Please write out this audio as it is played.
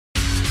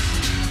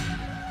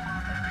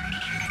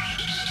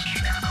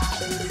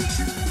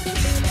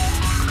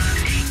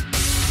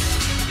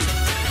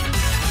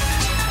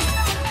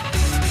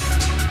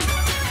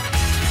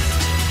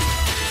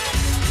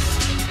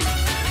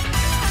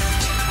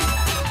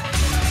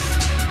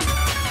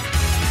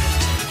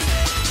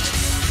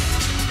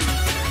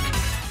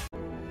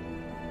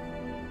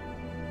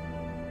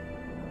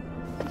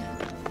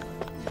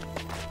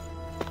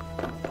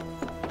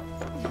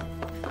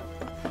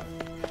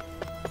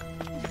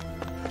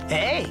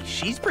Hey,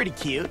 she's pretty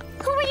cute.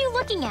 Who are you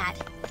looking at?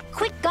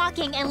 Quit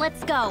gawking and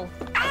let's go.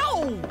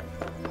 Ow!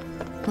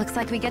 Looks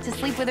like we get to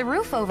sleep with a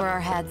roof over our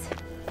heads.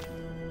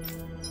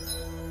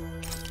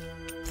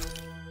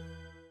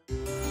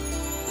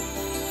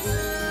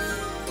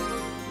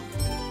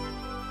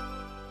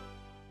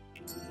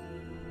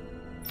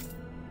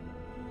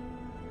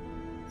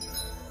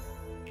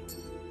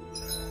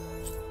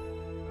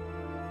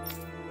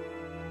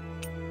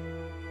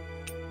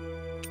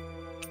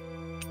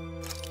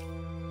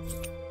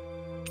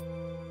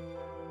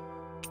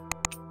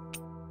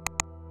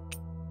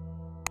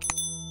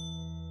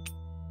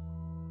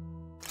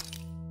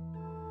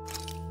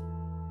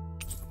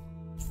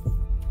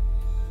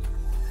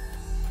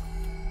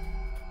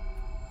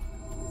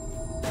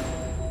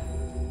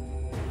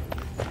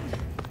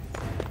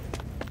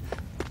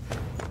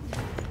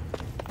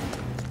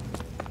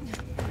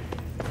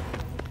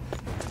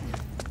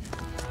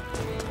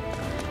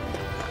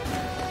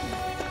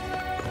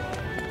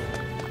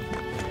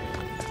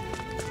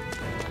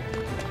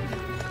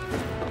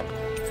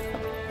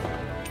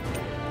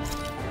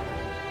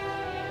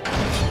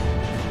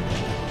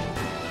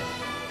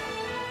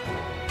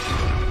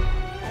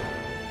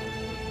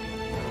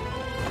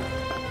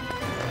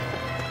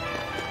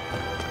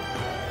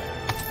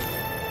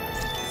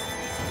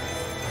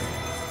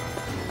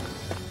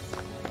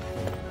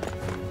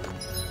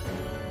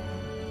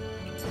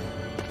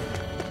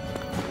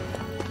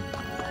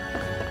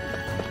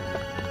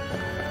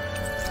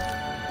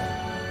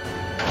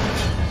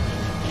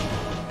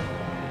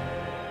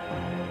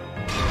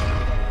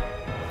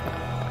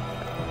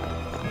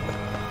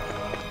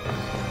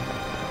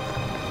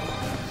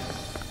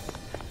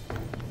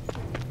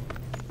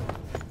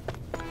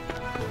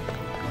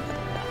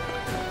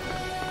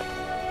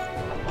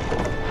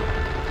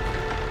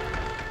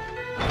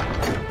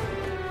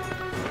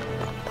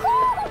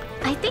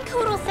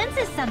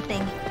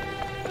 Something.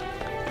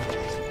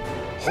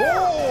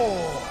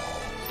 Oh!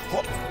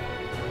 Oh!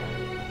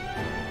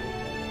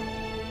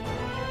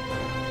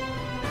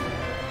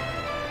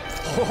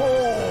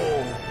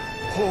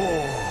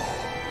 Oh!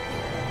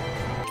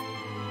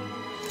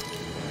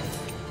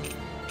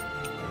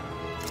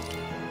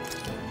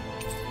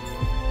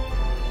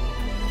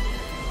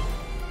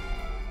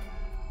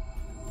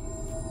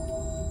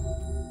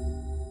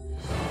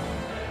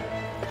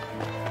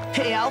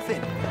 Hey, Alfred,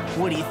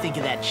 what do you think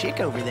of that chick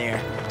over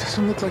there?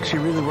 Doesn't look like she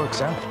really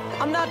works out.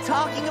 I'm not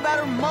talking about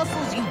her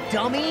muscles, you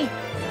dummy!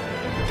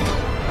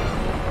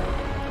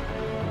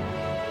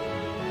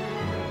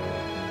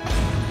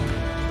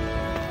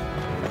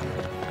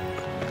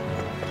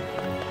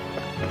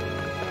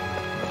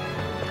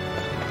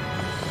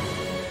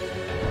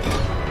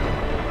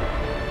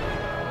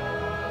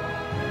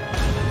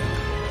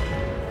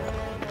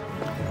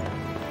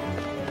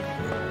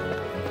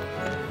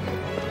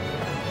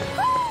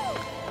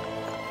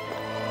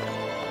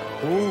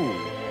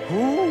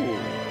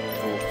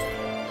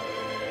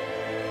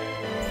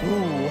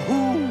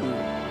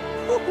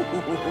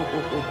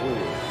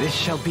 This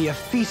shall be a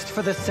feast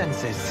for the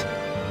senses.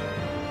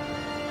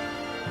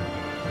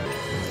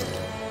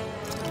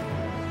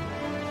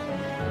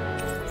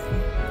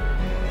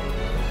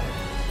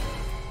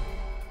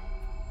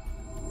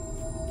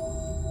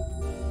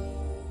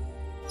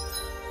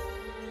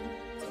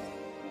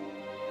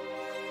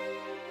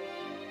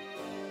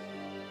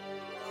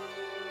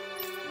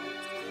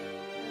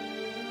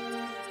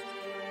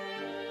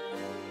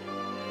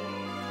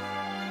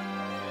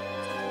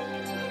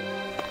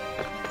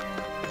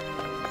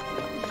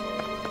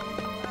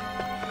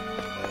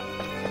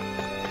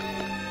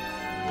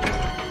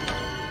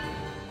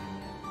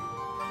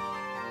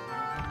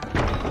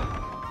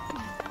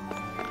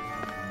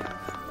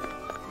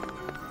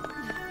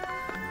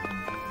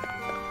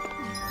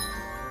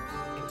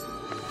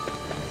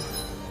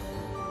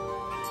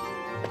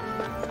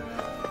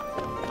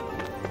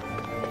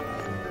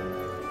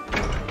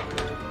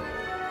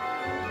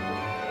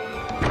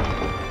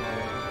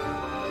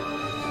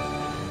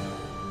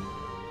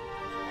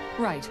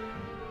 Right.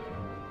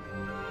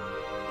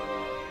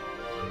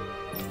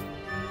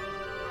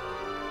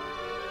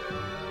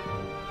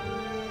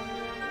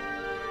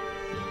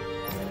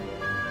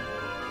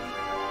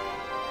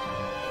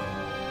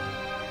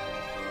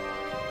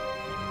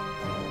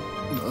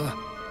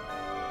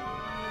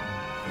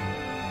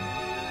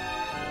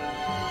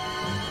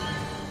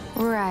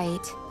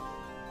 Right.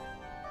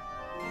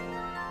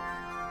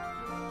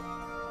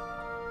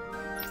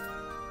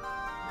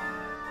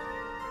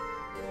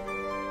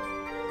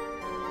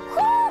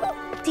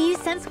 Do you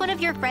sense one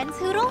of your friends,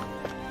 Hoodle?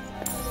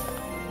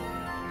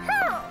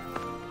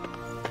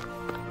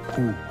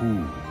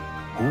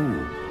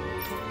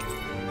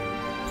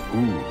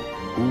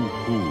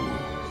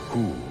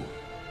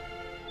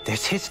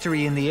 There's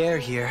history in the air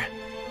here.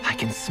 I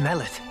can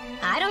smell it.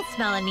 I don't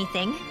smell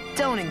anything.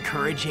 Don't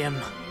encourage him.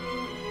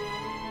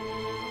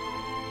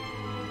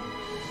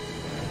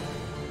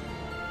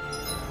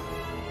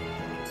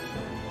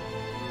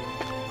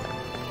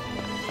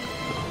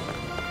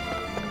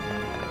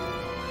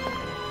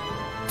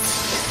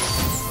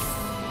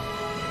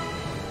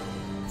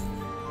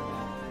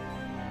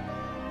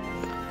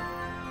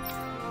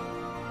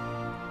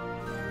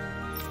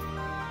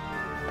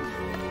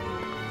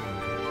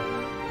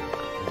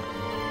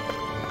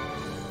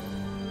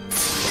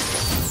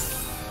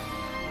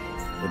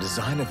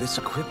 design of this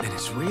equipment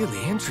is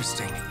really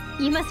interesting.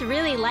 You must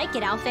really like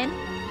it, Alphen.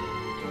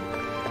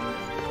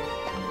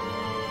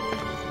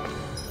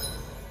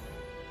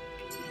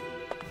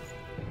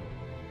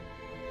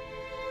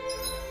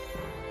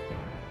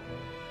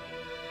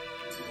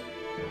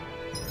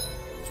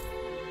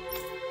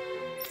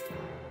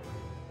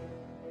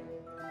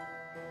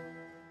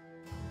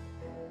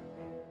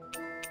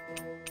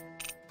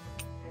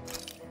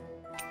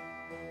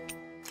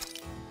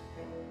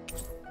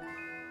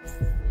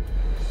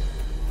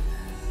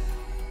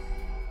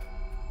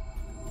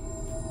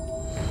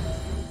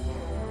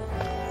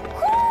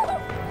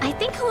 I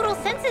think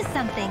Hoodle senses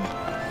something.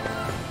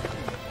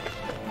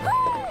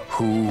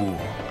 Hoo.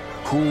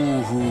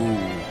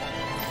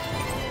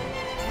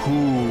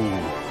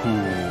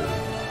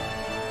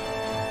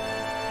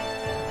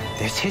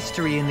 There's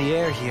history in the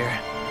air here.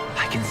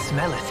 I can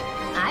smell it.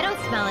 I don't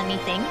smell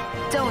anything.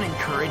 Don't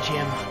encourage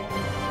him.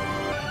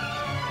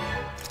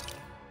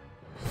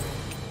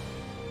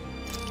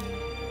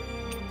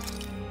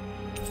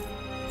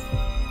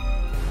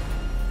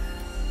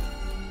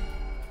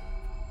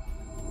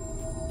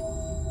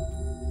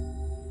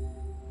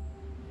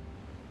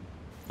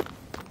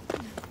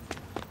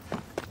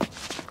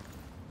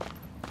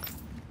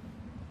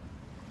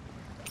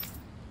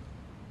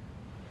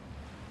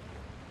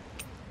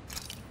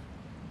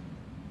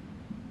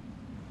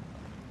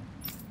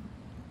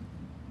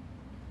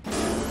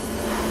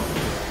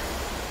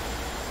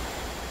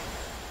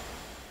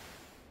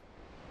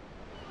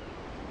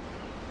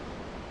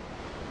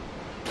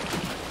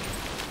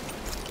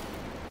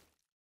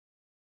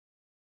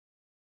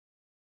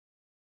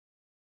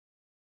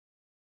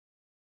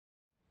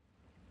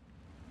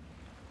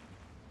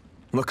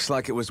 Looks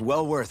like it was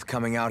well worth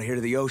coming out here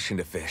to the ocean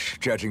to fish,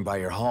 judging by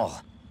your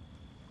haul.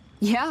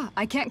 Yeah,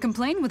 I can't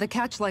complain with a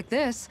catch like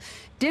this.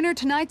 Dinner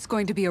tonight's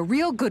going to be a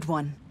real good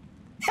one.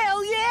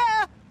 Hell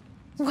yeah!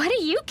 What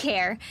do you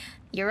care?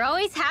 You're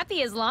always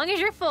happy as long as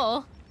you're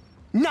full.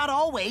 Not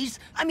always.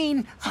 I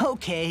mean,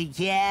 okay,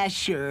 yeah,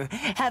 sure.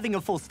 Having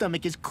a full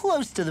stomach is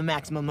close to the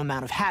maximum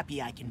amount of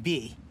happy I can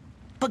be.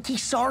 But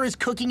Kisara's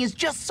cooking is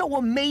just so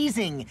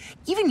amazing.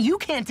 Even you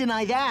can't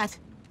deny that.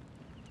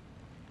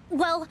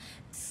 Well,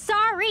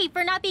 sorry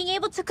for not being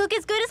able to cook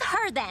as good as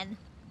her then.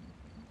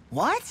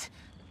 What?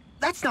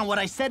 That's not what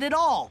I said at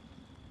all.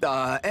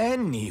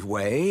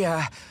 Anyway,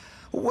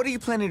 what are you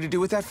planning to do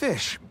with that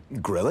fish?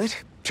 Grill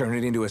it? Turn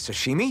it into a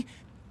sashimi?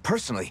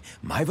 Personally,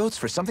 my vote's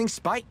for something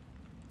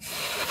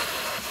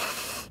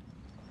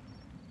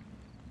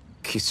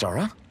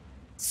Kisara?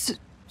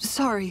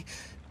 Sorry.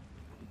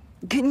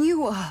 Can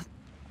you,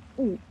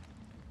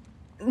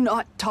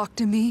 not talk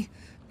to me?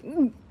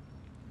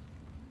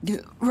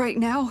 Right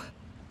now?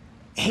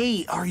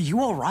 Hey, are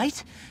you all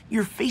right?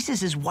 Your face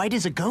is as white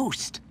as a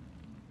ghost.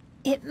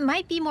 It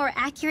might be more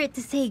accurate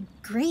to say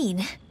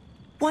green.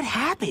 What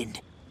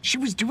happened? She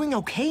was doing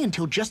okay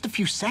until just a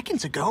few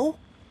seconds ago.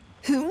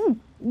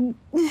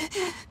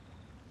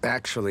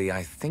 Actually,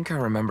 I think I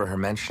remember her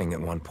mentioning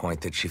at one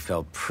point that she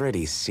felt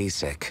pretty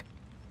seasick.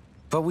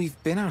 But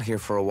we've been out here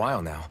for a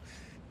while now.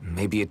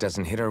 Maybe it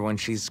doesn't hit her when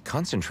she's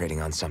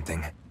concentrating on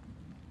something.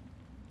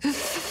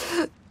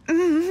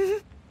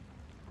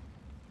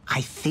 I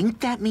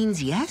think that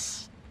means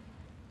yes?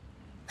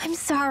 I'm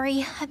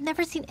sorry. I've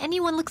never seen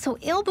anyone look so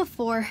ill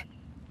before.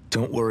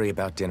 Don't worry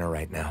about dinner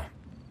right now.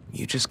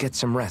 You just get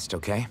some rest,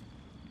 okay?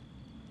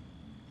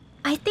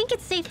 I think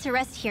it's safe to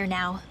rest here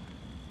now.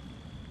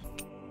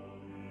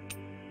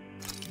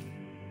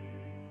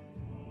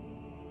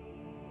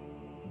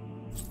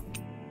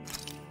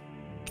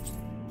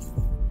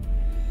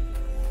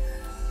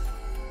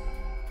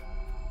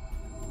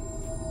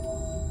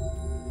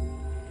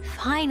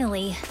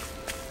 Finally.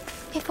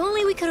 If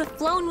only we could have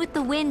flown with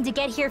the wind to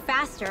get here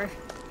faster.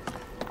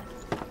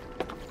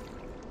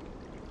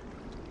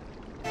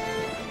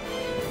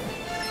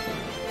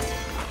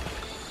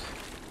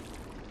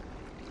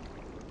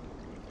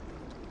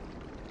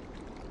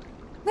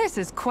 This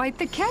is quite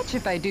the catch,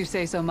 if I do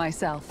say so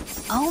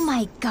myself. Oh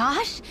my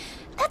gosh!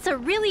 That's a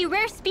really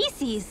rare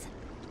species!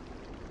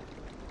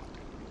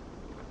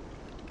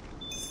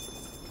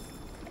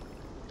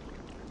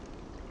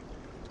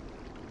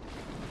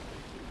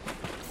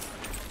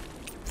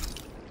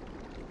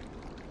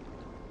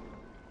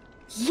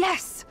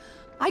 Yes!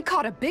 I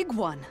caught a big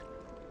one.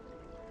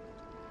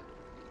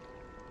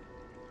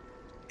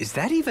 Is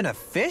that even a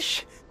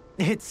fish?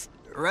 It's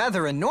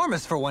rather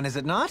enormous for one, is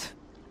it not?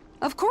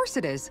 Of course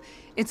it is.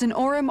 It's an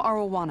Orem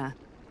arowana,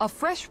 a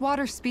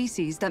freshwater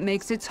species that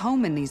makes its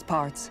home in these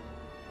parts.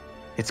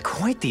 It's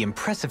quite the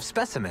impressive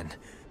specimen.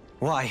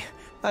 Why,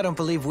 I don't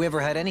believe we ever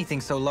had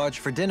anything so large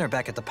for dinner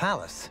back at the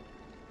palace.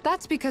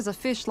 That's because a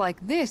fish like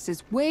this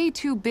is way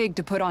too big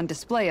to put on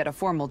display at a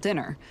formal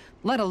dinner,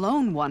 let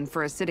alone one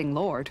for a sitting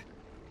lord.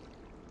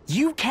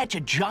 You catch a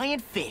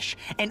giant fish,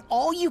 and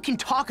all you can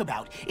talk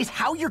about is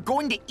how you're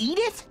going to eat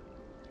it?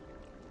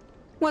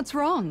 What's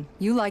wrong?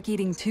 You like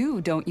eating too,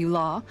 don't you,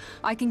 Law?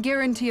 I can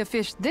guarantee a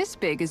fish this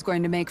big is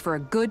going to make for a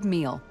good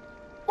meal.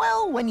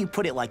 Well, when you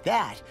put it like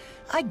that,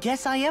 I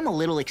guess I am a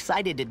little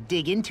excited to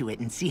dig into it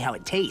and see how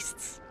it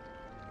tastes.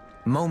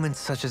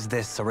 Moments such as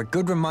this are a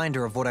good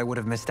reminder of what I would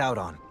have missed out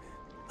on.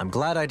 I'm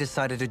glad I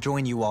decided to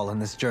join you all on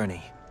this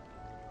journey.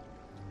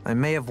 I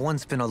may have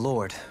once been a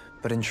lord,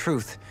 but in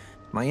truth,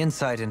 my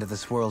insight into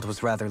this world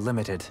was rather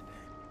limited.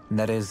 And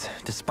that is,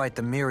 despite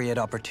the myriad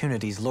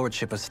opportunities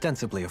lordship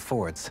ostensibly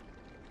affords.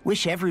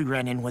 Wish every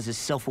Renin was as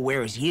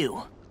self-aware as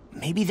you.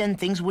 Maybe then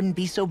things wouldn't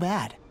be so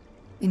bad.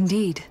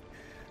 Indeed.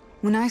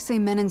 When I say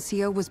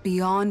Menencio was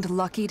beyond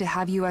lucky to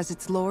have you as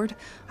its lord,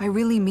 I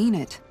really mean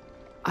it.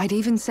 I'd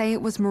even say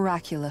it was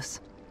miraculous.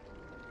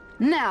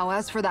 Now,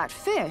 as for that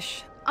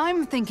fish,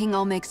 I'm thinking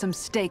I'll make some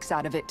steaks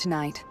out of it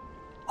tonight.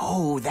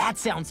 Oh, that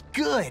sounds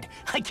good!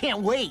 I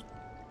can't wait!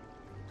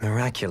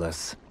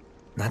 Miraculous.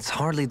 That's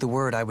hardly the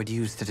word I would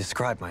use to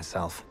describe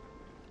myself.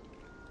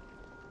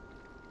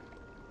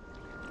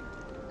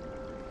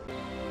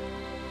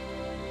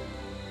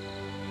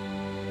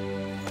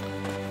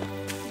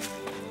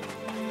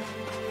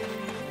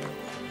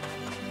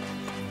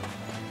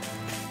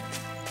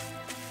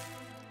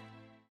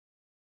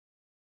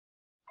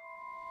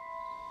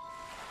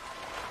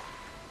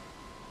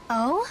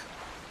 Oh?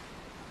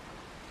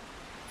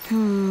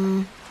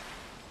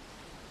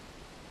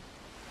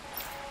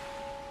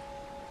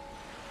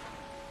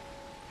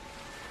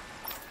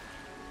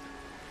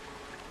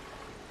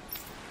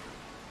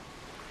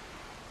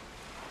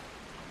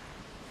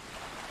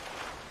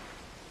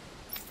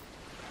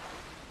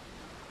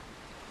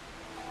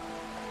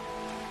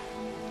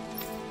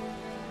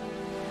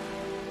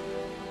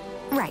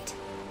 Right.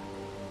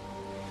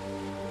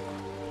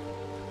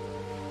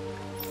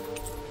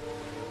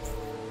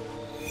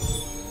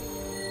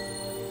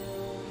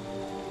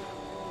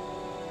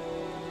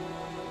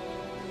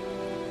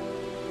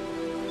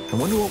 I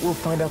wonder what we'll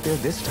find out there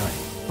this time.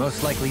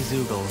 Most likely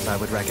Zoogles, I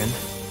would reckon.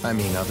 I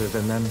mean, other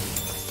than them.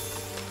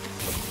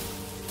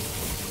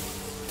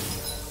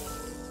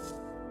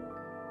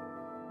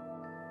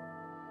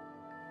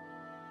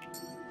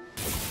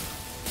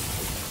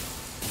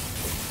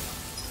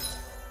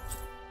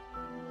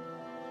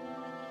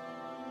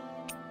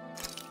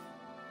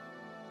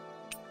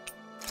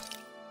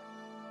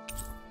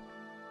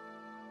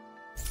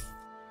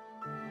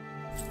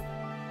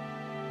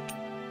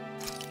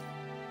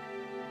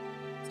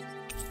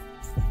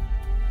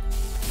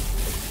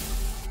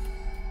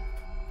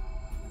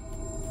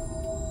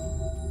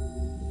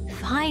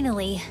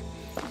 Finally.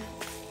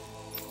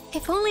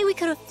 If only we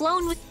could have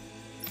flown with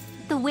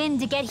the wind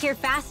to get here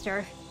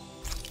faster.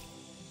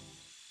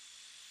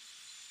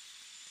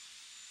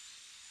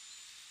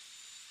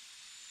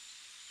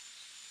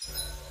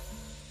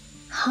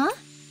 Huh?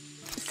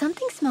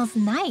 Something smells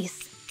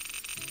nice.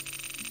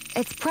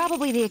 It's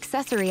probably the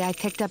accessory I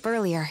picked up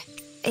earlier.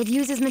 It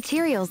uses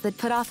materials that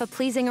put off a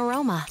pleasing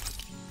aroma.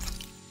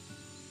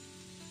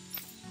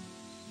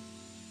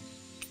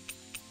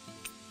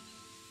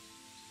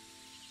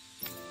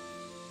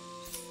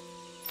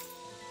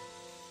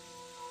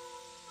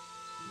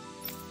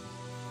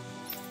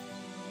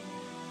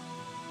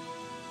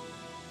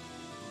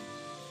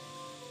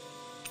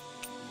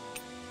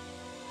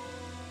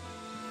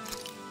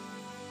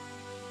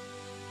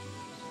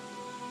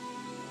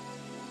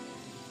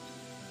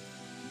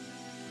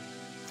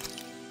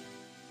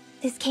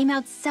 This came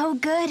out so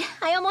good,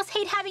 I almost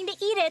hate having to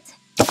eat it.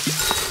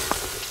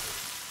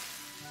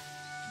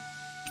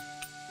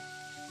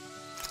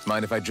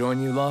 Mind if I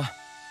join you, Law?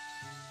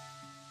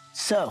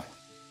 So,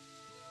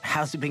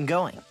 how's it been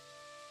going?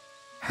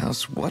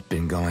 How's what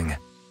been going?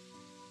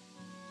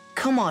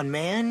 Come on,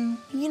 man.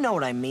 You know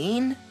what I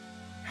mean.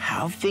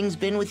 How have things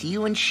been with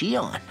you and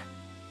Shion?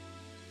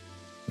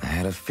 I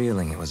had a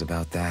feeling it was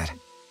about that.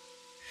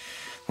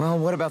 Well,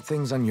 what about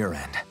things on your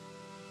end?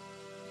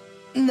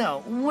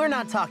 No, we're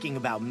not talking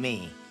about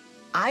me.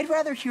 I'd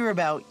rather hear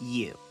about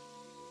you.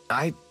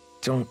 I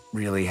don't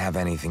really have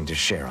anything to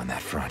share on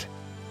that front.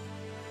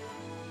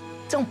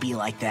 Don't be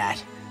like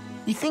that.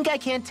 You think I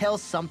can't tell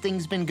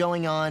something's been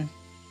going on?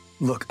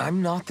 Look,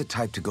 I'm not the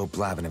type to go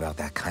blabbing about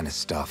that kind of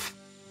stuff.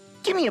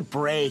 Give me a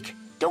break.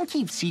 Don't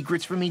keep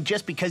secrets from me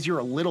just because you're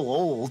a little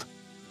old.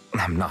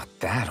 I'm not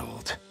that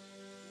old.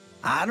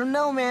 I don't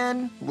know,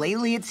 man.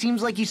 Lately it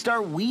seems like you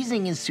start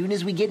wheezing as soon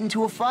as we get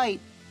into a fight.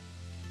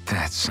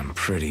 That's some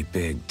pretty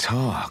big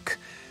talk.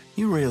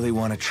 You really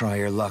want to try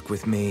your luck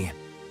with me?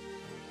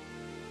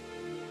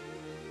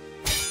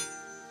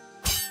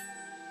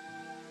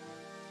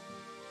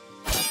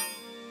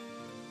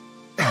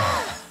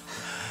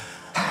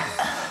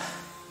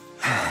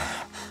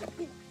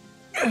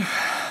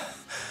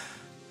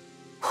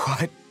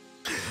 What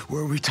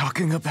were we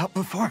talking about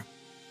before?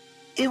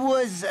 It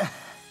was...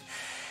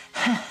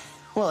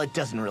 well, it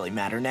doesn't really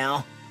matter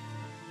now.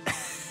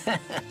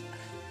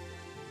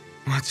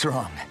 What's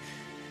wrong?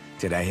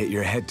 Did I hit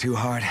your head too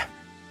hard?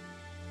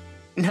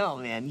 No,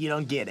 man, you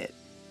don't get it.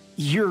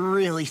 You're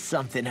really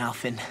something,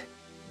 Alphen.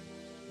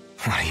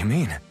 What do you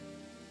mean?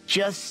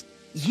 Just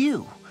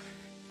you.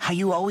 How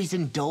you always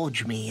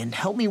indulge me and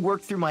help me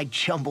work through my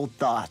jumbled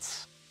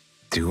thoughts.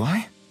 Do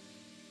I?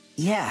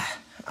 Yeah,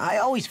 I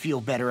always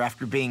feel better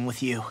after being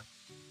with you.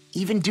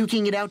 Even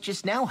duking it out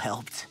just now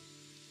helped.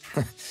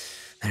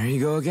 There you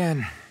go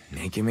again,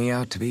 making me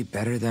out to be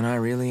better than I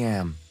really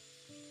am.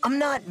 I'm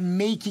not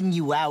making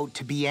you out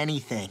to be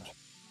anything.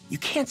 You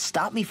can't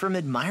stop me from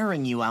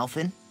admiring you,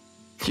 Alphen.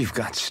 You've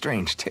got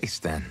strange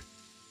taste then.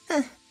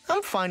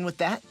 I'm fine with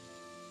that.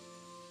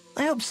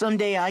 I hope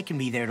someday I can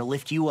be there to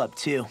lift you up,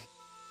 too.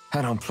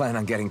 I don't plan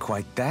on getting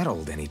quite that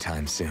old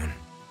anytime soon.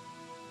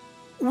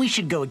 We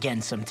should go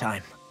again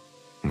sometime.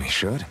 We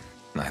should.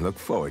 I look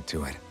forward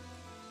to it.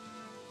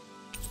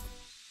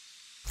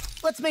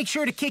 Let's make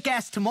sure to kick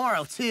ass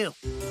tomorrow, too.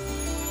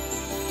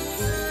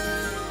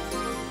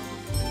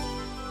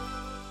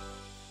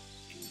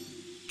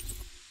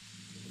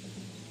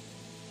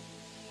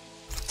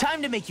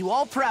 Time to make you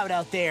all proud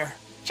out there,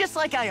 just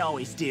like I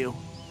always do.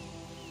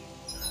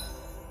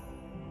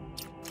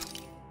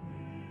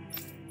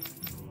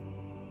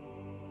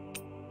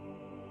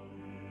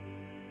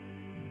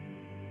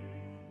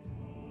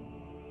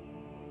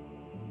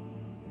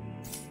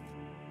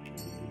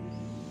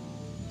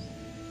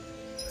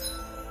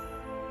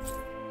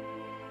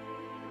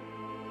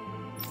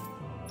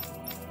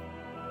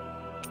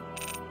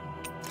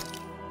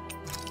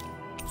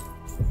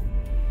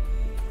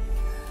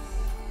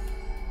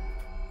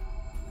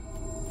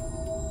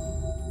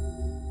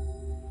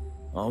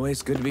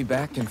 Always good to be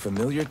back in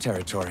familiar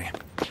territory.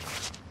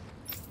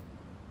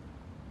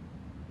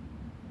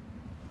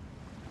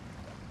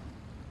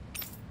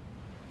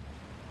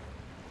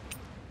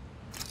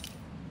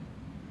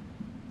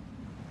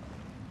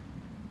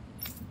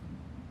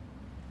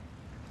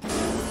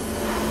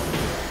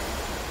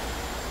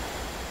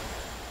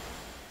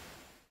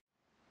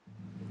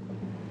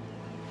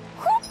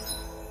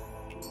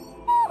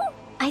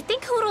 I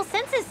think Hoodle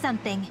senses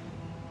something.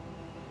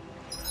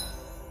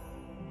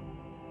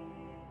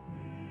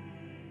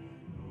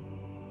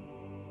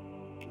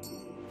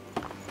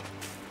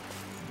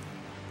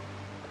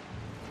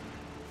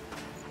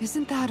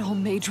 Isn't that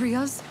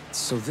Almadria's?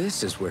 So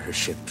this is where her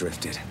ship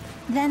drifted.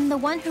 Then the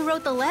one who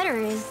wrote the letter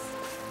is...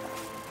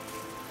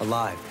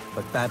 Alive,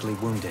 but badly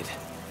wounded.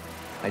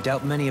 I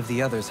doubt many of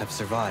the others have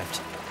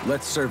survived.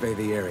 Let's survey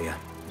the area.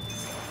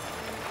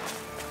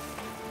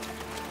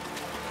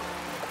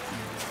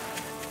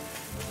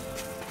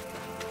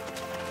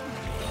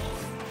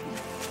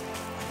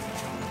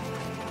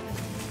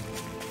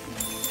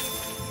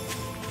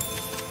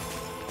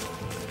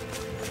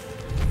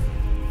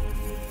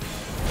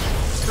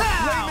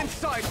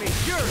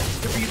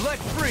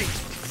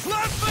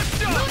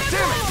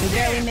 You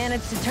barely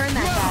managed to turn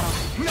that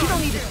battle. You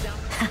don't need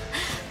to...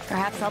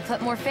 Perhaps I'll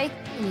put more faith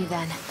in you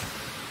then.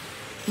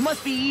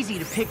 Must be easy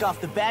to pick off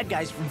the bad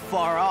guys from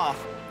far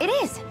off. It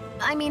is.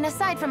 I mean,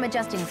 aside from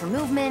adjusting for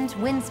movement,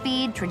 wind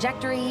speed,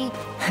 trajectory...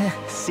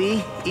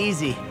 See?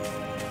 Easy.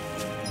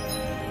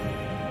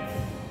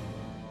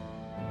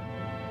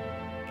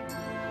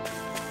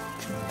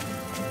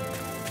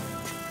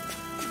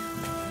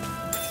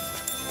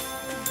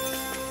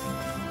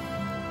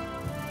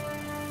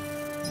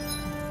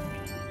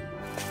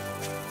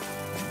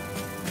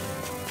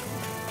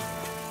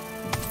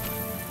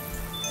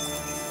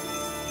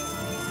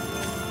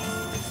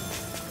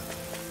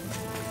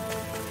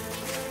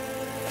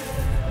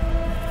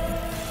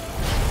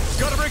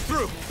 Gotta break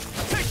through!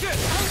 Take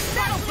this!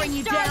 That'll bring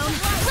you down!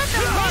 Let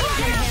the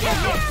marksman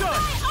handle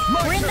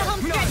it! We're in the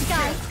home stretch,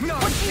 guys!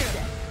 What she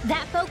said?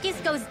 That focus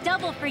goes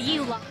double for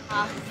you, Law.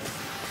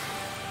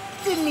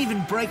 Didn't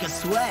even break a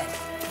sweat.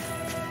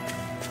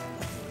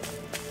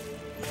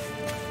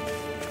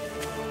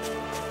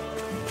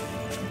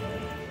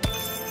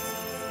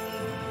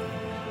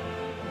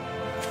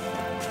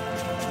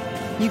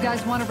 You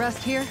guys want to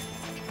rest here?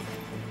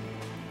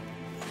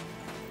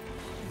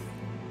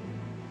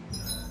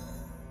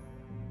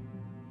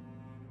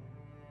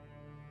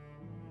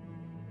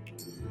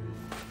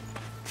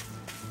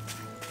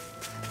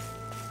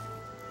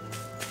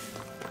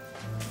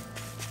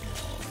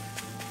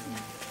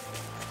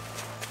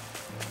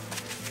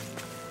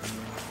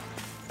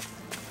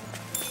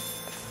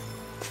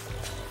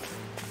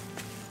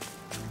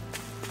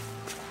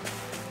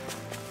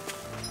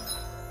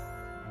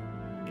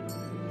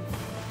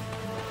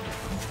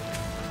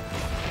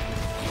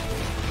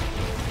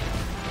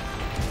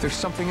 There's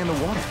something in the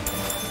water.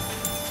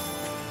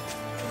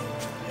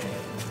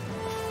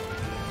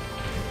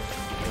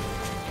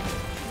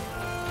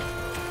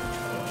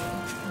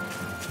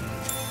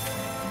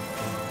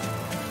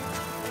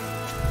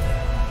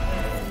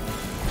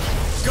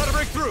 Gotta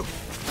break through!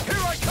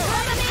 Here I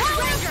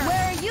come!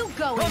 Where are you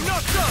going? I'm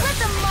not done! Let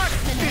the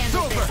marksman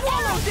handle over. this!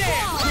 Swallow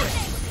down!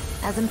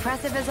 As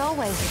impressive as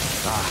always.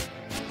 Ah,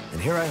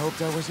 and here I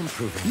hoped I was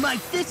improving. My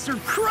fists are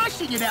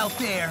crushing it out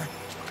there!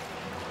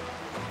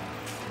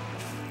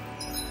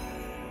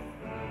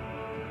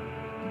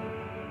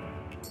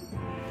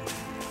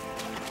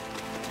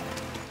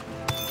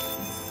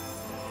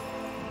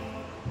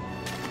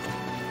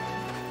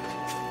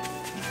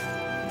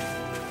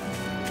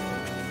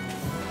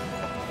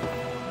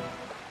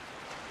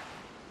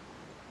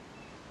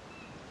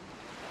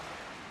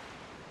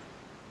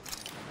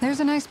 There's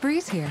a nice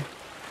breeze here.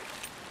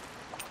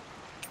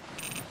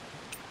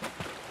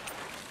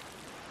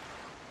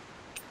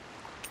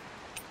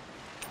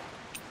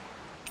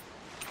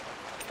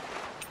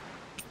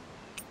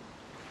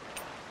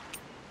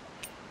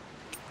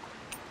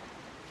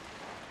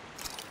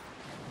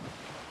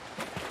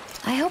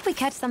 I hope we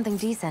catch something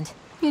decent.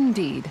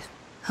 Indeed.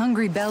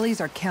 Hungry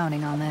bellies are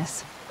counting on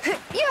this.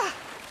 Yeah!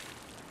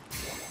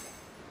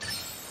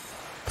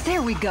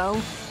 There we go.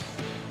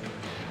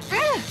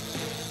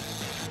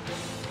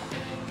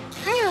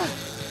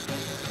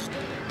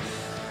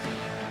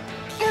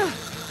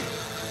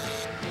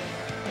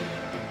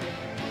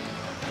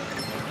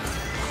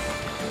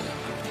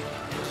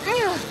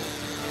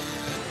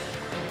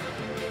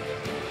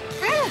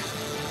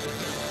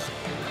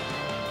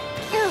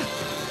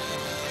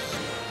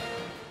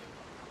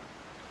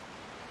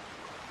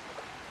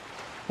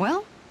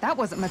 Well, that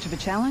wasn't much of a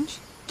challenge.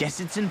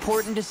 Guess it's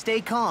important to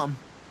stay calm.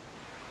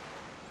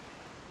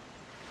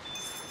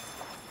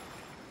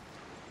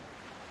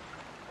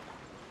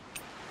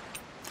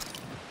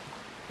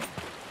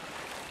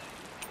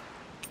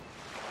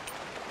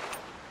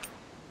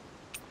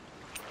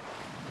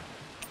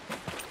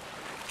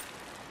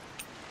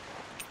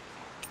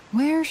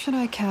 Where should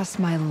I cast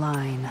my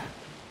line?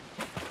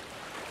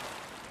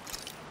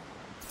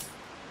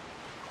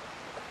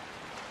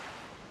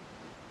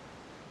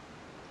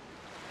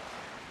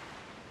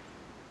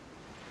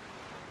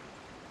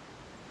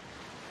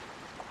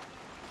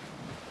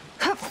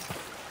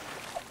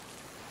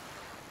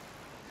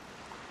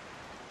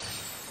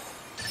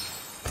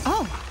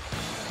 Oh!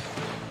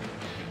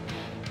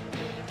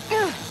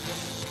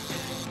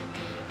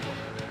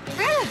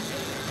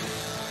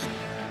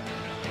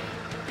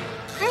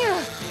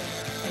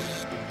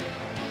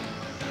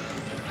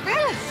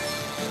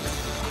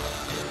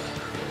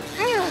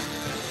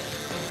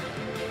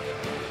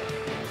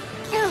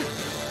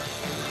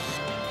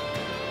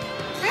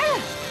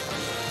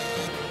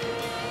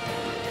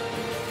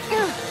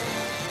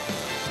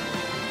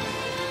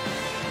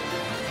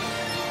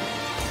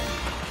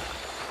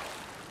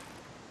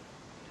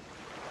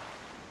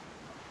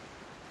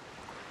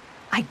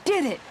 I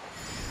did it!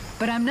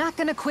 But I'm not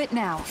gonna quit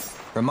now.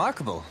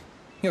 Remarkable.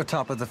 You're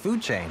top of the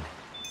food chain.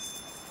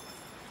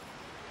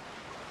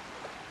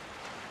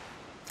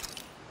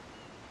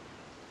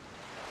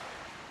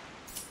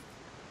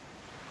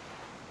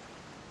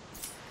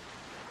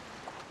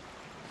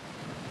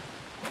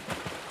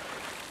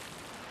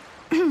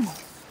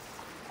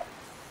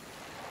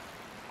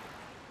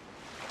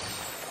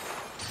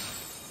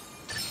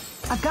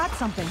 I've got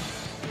something.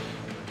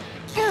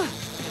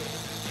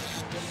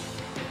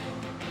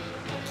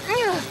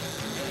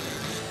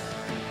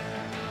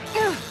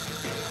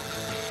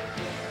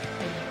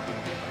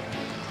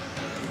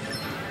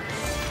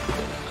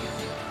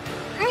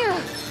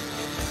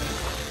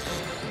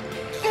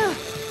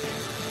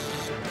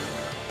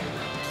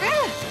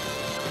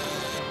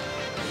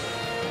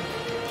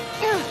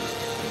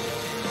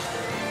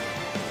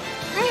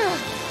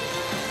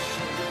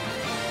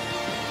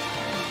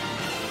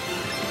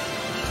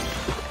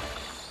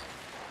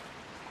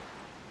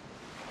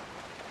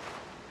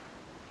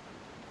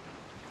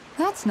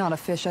 That's not a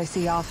fish I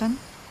see often.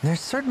 There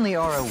certainly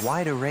are a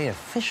wide array of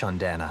fish on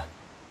Dahna.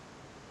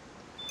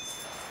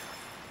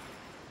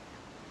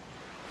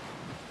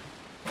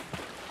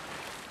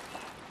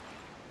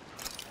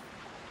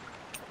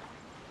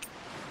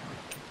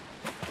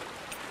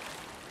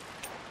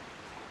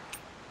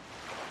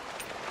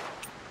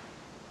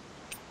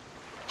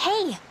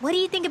 Hey, what do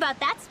you think about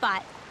that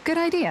spot? Good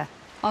idea.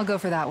 I'll go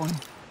for that one.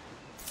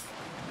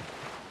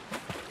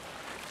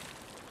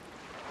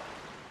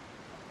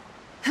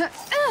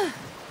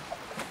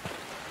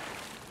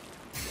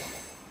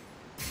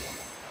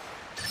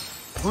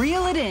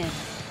 Reel it in.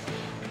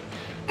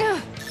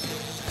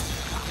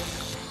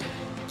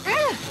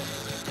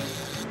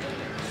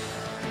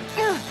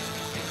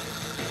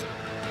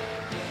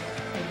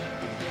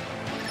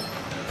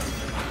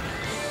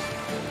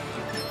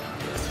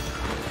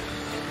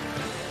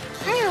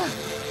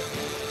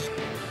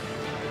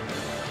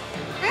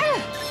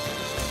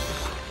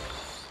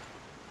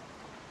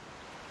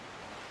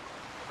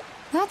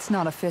 That's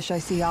not a fish I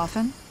see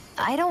often.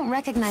 I don't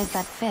recognize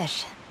that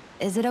fish.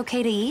 Is it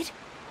okay to eat?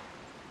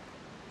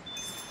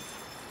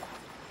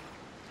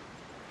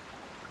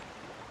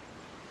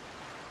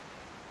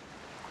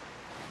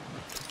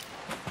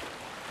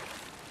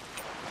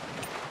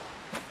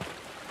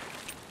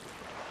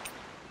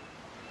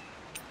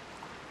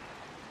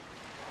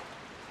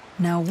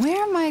 Now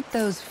where might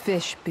those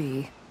fish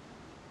be?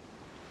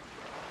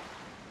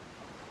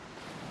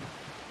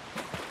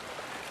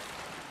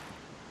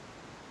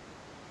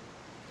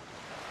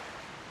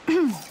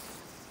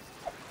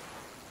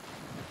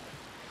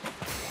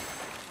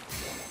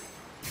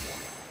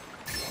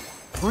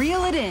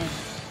 Reel it in.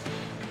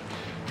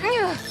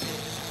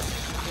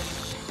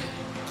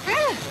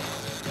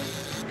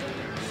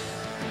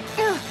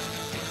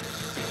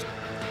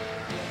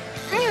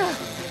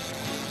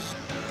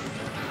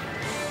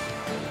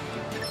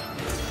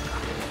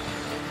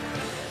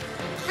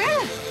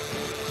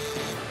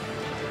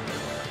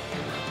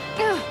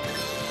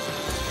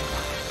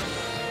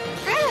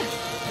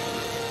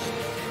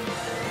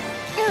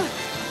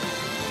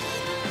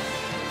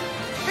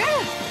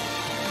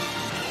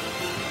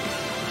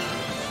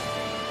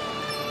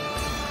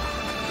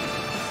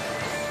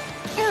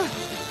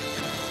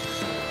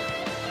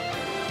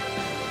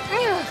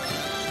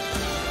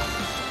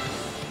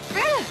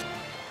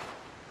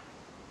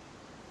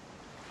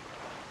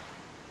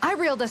 I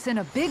reeled us in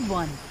a big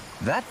one.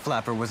 That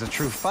flapper was a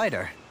true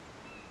fighter.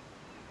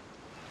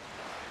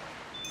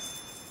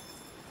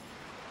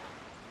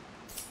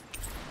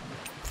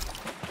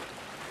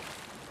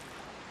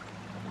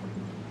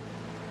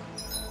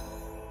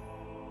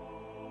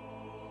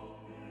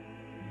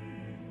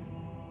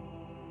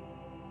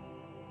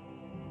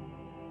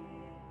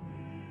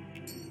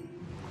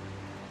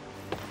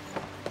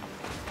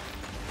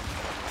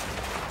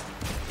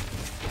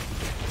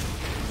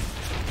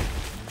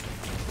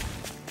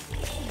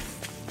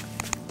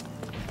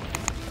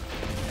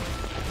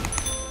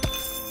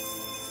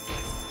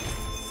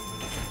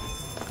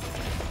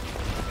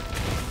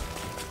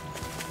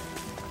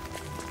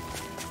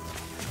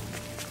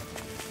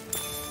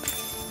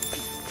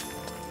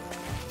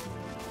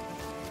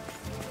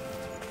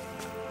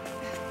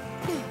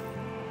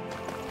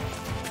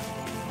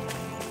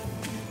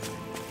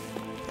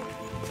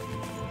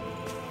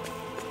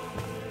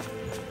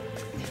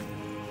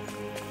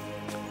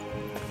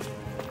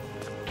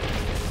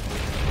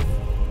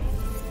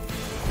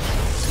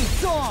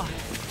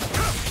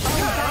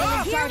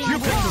 You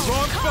picked the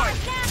wrong fight!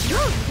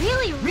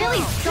 You're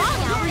really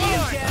strong,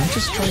 Alfred. I'm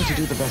just trying to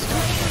do the best I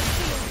can.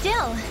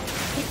 Still,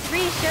 it's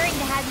reassuring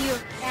to have you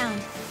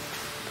around.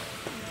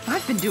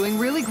 I've been doing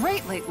really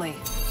great lately.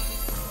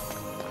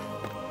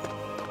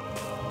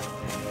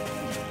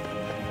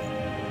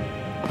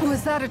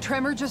 Was that a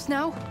tremor just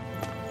now?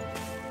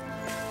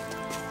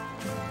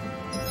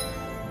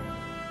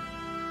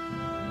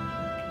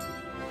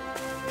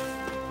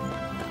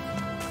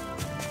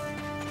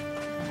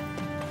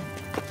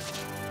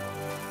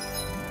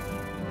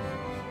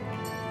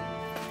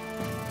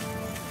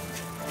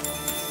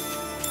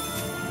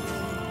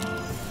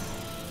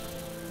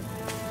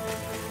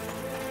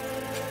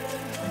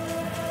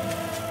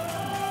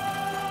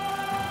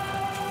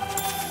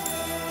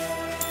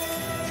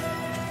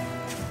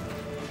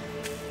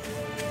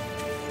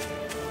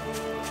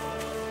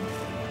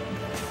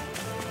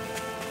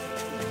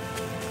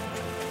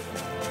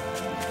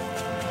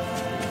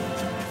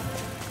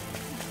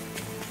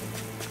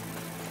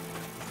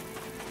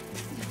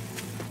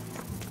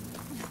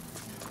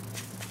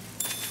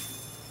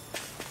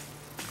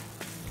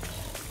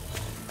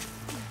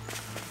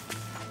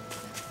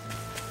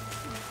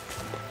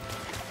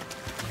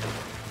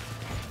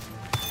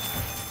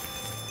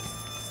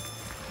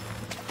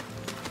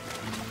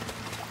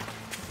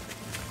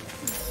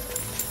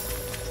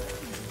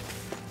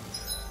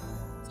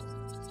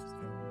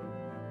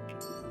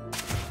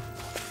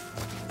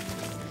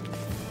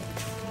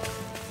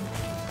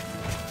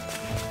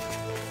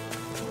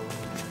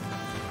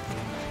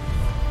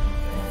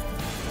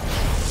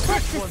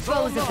 Let's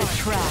dispose of the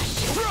trash.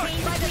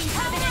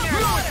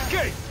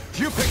 Escape!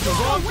 You picked the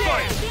wrong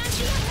fight!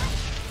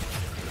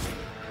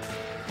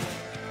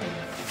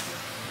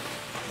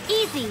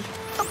 Easy.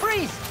 A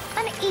breeze!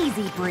 An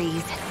easy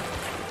breeze.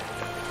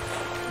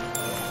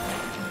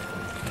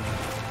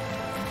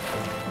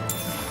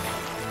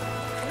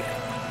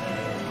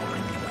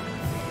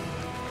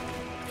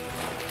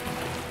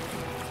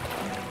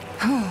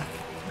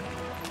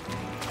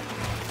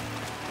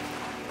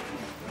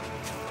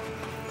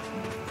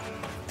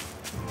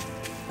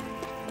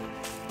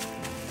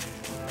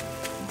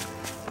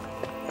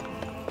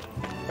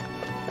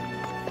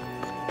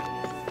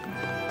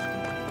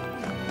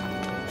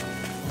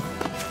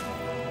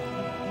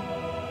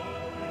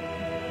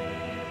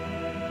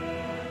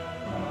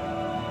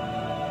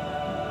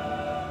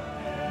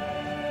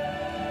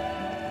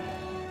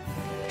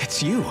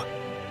 It's you.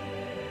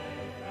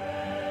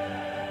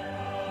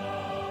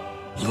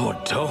 Lord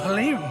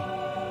Dohalim?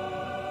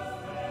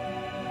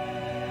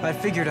 I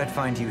figured I'd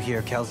find you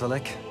here,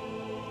 Kelzelik.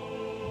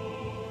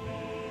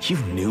 You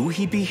knew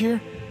he'd be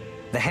here?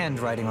 The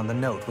handwriting on the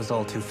note was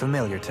all too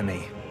familiar to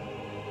me.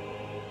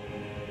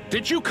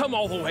 Did you come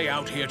all the way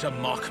out here to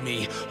mock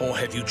me, or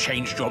have you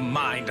changed your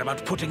mind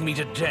about putting me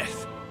to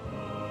death?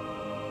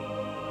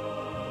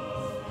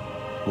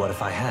 What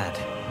if I had?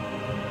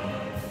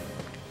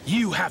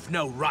 You have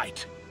no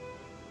right.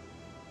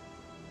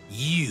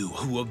 You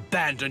who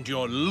abandoned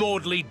your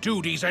lordly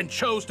duties and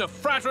chose to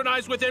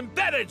fraternize with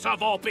embeddeds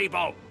of all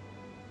people!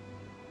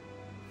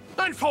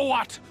 And for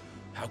what?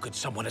 How could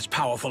someone as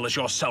powerful as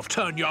yourself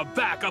turn your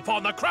back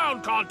upon the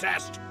crown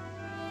contest?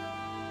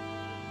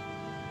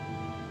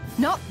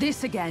 Not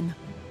this again.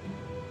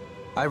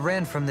 I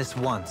ran from this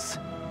once,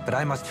 but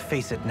I must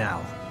face it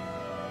now.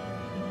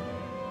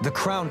 The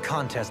crown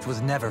contest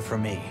was never for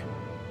me.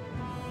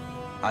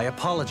 I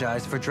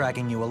apologize for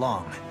dragging you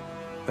along,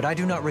 but I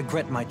do not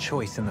regret my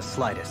choice in the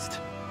slightest.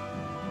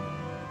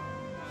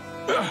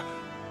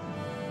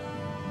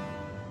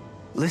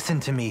 Listen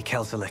to me,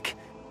 Kelzelik.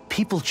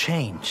 People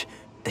change.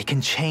 They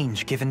can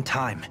change given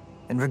time,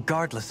 and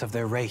regardless of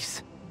their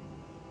race.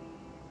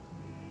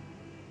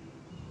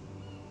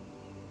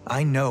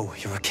 I know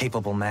you're a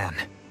capable man.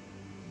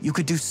 You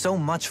could do so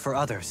much for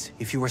others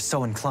if you were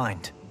so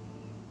inclined.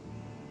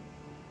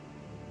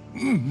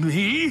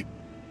 Me?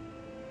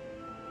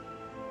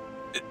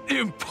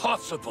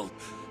 Impossible.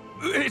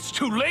 It's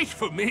too late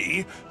for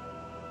me.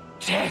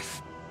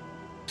 Death.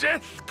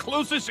 death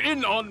closes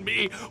in on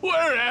me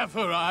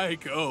wherever I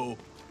go.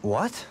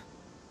 What?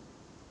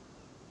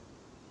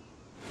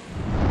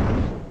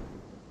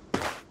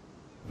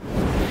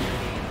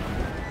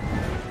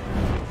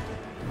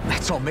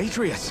 That's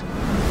Almadrius.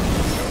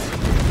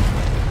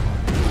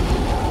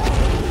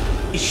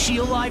 Is she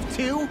alive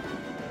too?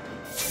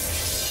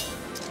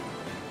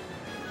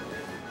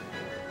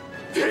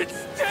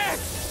 It's death!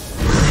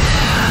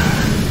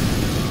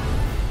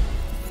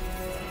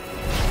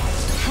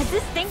 Has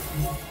this thing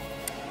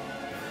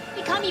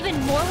become even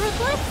more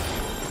ruthless?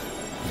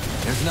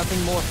 There's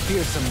nothing more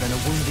fearsome than a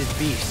wounded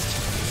beast.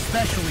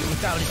 Especially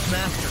without its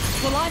master.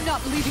 Well, I'm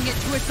not leaving it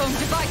to its own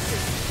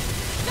devices.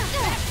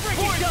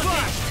 Point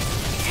flash!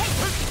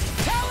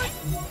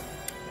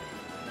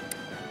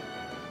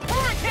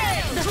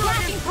 The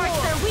flashing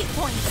part's their weak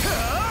point.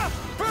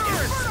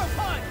 Burst!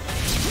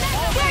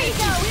 There you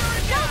go!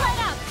 Don't let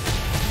up!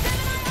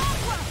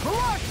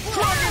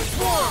 Dragon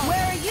Swarm!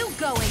 Where are you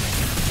going?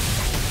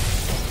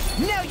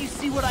 Now you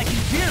see what I can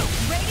do!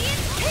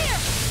 Radiant here!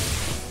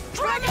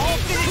 Dragon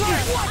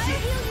Watch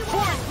it!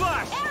 Force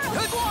flash!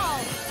 Arrow squall!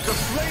 The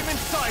flame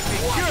inside me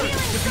yearns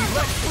to be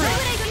let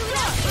free!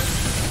 Ignite!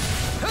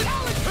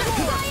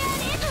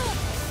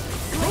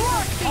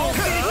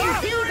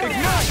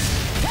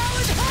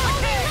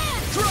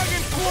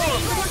 Dragon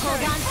Swarm!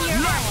 Hold on to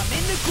your arrow. I'm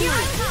in the groove!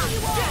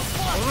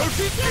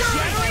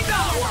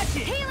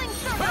 Healing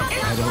circle!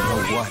 I don't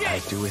know what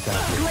I'd do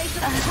without you.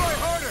 Try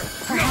harder!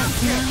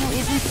 Perhaps now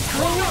isn't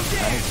time.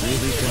 I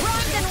really don't.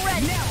 Bronze and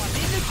red! Now I'm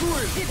in the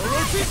groove!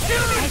 Let's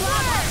tear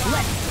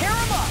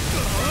him up!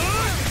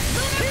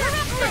 Lunar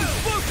corruption!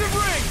 Explosive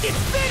ring!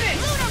 It's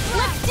finished!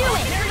 Let's do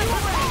it!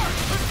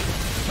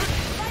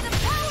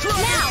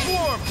 Dragon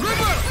Swarm!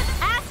 River!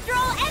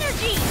 Astral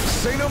energy!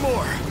 Say no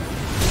more!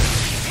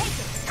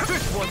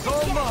 This one's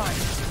all mine!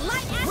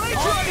 Light Ray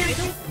astral Dragon!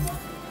 energy!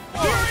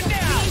 Here and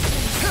now!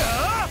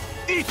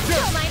 Eat Don't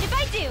this! mind if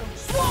I do!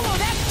 Swallow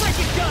that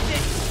frickin'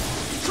 doesn't!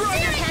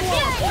 Dragon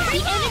Swarm!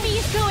 The enemy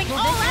is going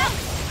all out!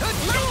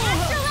 Light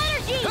astral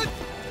energy!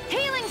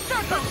 Healing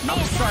circle! I'm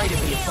sorry to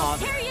be a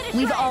father.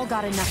 We've all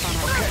got enough on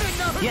our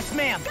plate. Yes,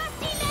 ma'am.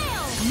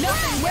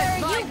 Nothing. Where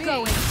are you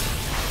going?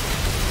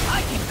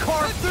 I can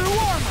carve through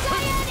armor!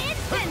 Cyan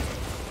instant!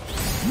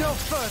 No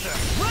further!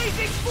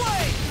 Blazing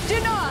flame!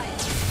 Denied!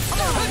 I'm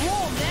on a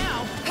roll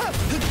now!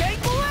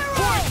 Thankful arrow!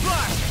 Force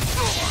flash!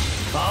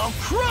 I'll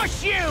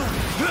crush you!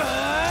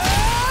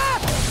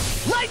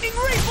 Lightning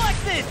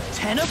reflexes!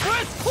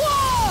 Tenebrous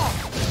claw!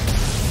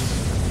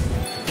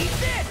 Eat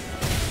this!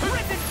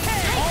 Risen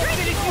tail! I'll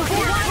finish you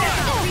force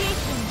flash!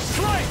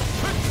 Strike!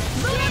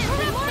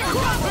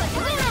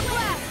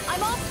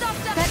 I'm all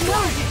stuffed up. That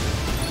noise!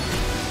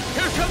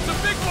 Here comes the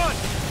big one!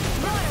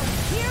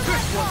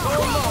 This one's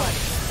all mine!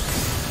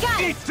 Got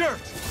it! Eat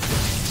dirt!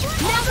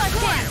 Now let's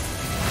dance!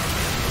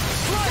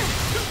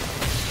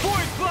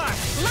 Force flash!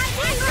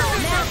 Lightning roll!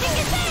 Now take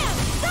it down!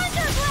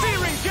 Thunderblast!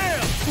 Searing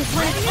gale! This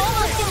one's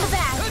almost in the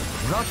bag.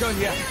 Not done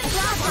yet.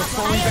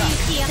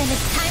 Then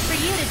it's time for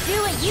you to do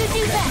what you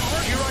do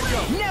best. Here I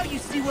go. Now you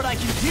see what I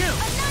can do!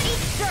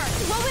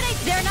 What would I...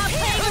 They're not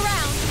playing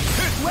around.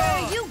 Where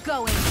are you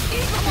going?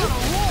 I'm on a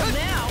roll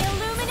now!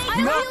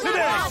 Illuminate. Not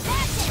today.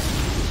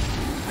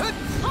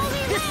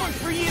 Holy This one's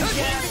for you,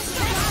 Dad!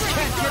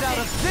 Can't get out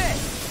of this!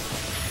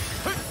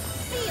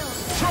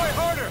 Try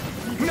harder!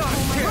 Not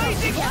a chance!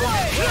 Blazing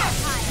flame!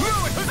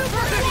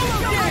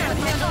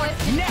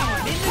 Now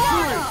I'm in the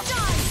groove!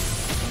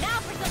 Now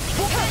for something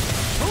good.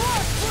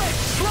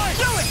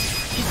 Do it!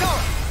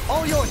 Kisara!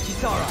 All yours,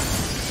 Kisara!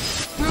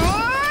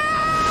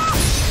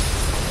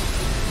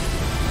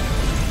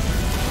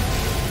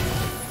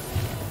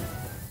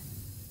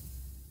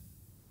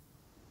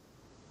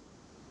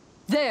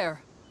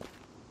 There.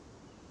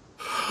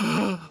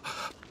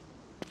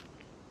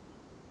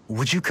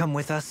 Would you come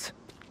with us?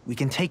 We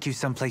can take you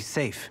someplace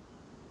safe.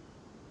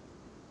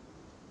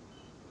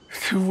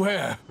 To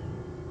where?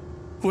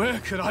 Where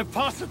could I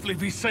possibly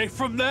be safe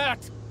from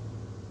that?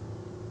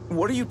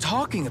 What are you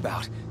talking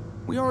about?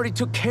 We already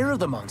took care of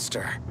the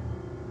monster.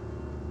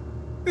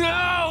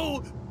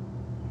 No!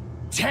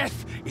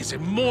 Death is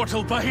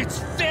immortal by its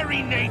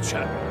very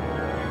nature.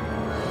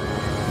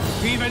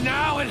 Even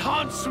now it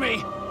haunts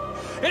me.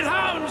 It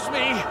hounds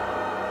me.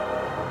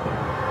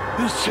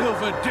 The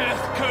silver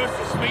death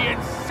curses me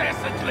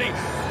incessantly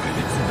with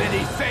its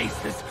many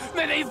faces,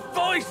 many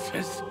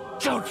voices.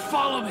 Don't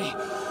follow me.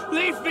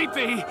 Leave me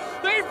be.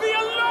 Leave me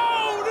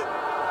alone.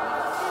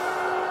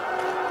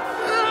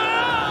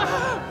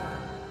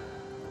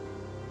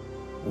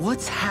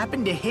 What's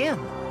happened to him?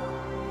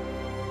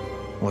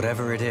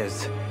 Whatever it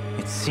is,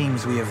 it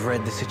seems we have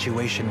read the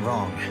situation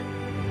wrong.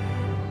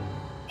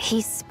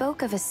 He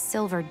spoke of a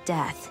silver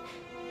death.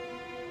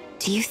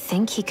 Do you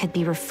think he could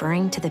be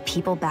referring to the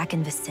people back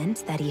in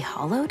Vicent that he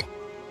hollowed?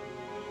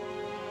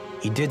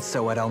 He did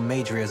so at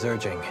Almadria's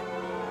urging.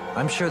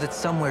 I'm sure that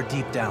somewhere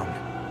deep down,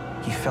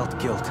 he felt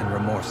guilt and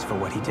remorse for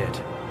what he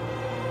did.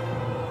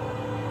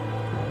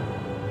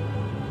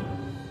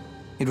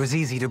 It was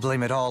easy to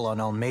blame it all on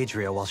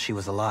Almadria while she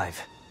was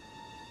alive.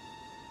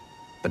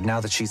 But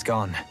now that she's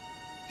gone,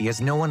 he has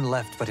no one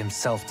left but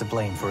himself to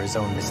blame for his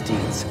own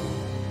misdeeds.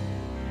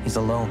 He's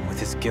alone with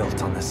his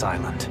guilt on this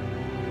island.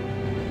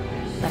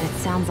 But it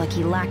sounds like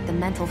he lacked the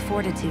mental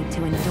fortitude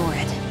to endure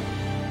it.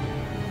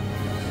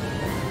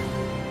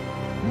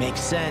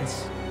 Makes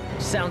sense.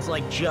 Sounds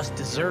like just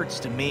desserts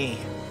to me.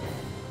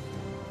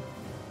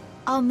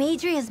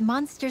 Almadria's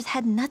monsters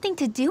had nothing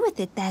to do with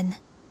it then.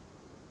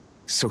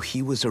 So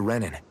he was a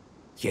Renin,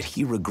 yet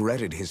he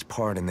regretted his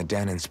part in the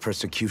Dahnan's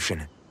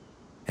persecution.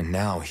 And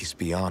now he's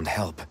beyond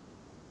help.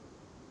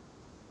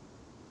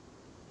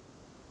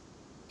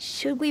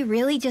 Should we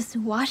really just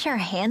wash our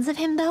hands of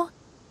him, though?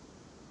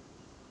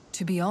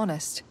 To be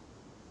honest,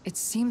 it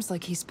seems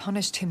like he's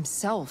punished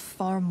himself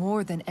far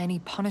more than any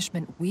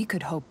punishment we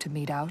could hope to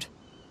mete out.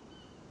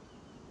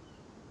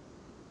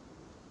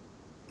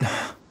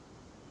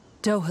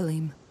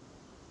 Dohalim.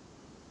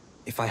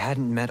 If I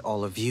hadn't met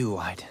all of you,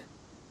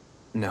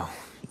 No,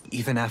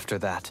 even after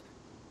that.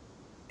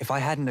 If I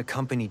hadn't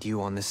accompanied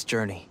you on this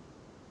journey,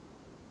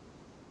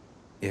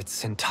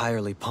 it's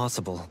entirely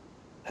possible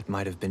that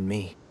might have been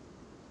me.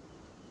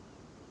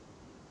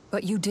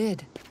 But you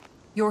did.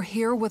 You're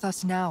here with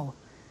us now.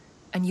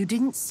 And you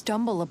didn't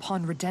stumble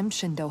upon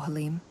redemption,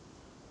 Dohalim.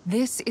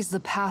 This is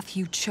the path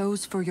you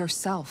chose for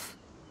yourself.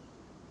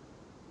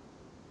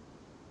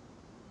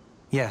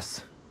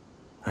 Yes,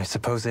 I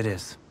suppose it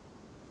is.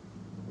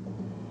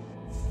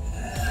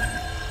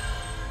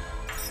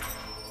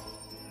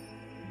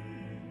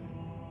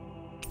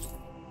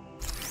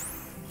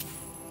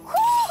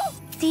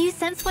 Do you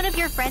sense one of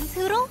your friends,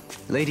 Hootle?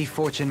 Lady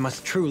Fortune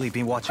must truly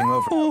be watching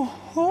over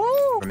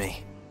for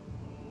me.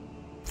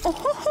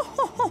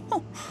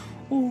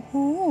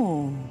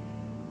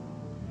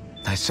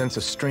 I sense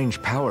a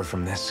strange power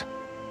from this.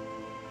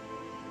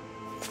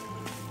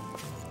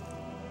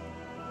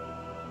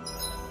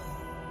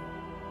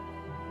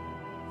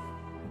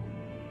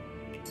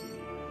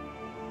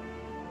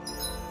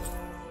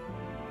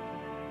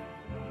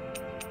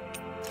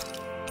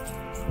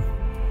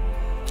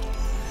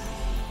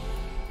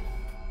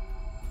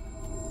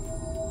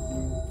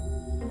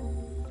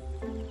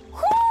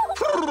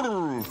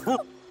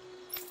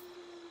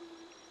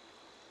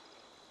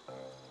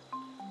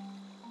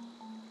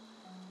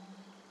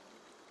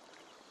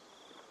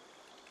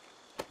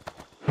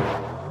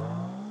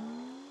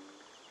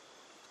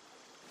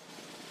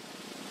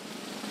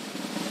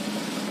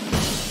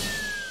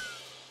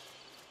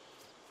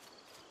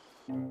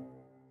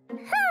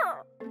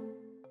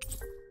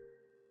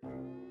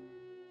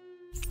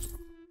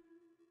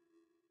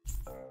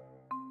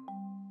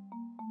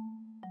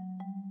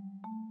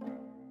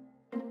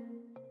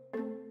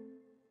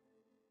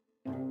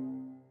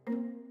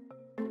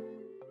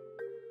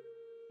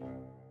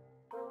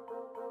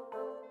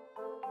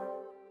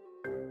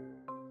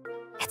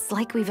 It's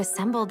like we've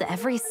assembled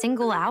every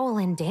single owl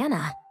in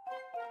Dahna.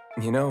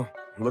 You know,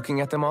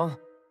 looking at them all,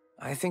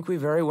 I think we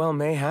very well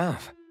may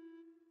have.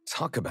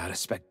 Talk about a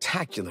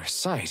spectacular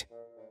sight.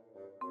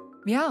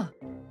 Yeah.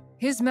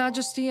 His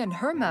Majesty and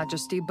Her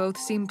Majesty both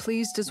seem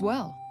pleased as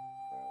well.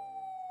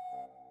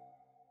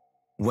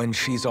 When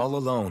she's all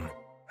alone,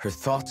 her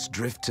thoughts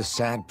drift to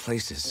sad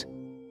places.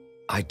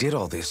 I did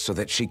all this so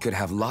that she could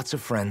have lots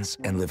of friends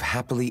and live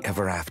happily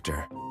ever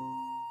after.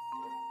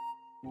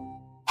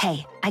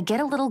 Hey, I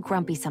get a little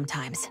grumpy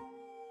sometimes.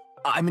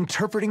 I'm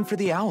interpreting for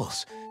the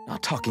owls,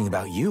 not talking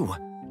about you.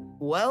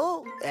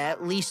 Well,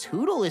 at least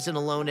Hootle isn't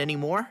alone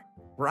anymore,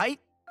 right?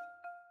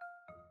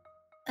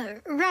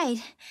 Right.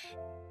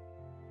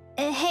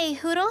 Hey,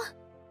 Hootle?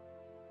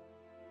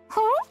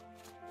 Huh?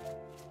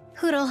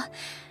 Hootle,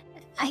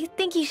 I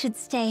think you should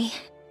stay.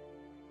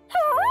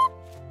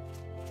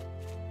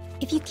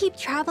 If you keep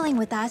traveling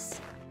with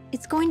us,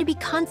 it's going to be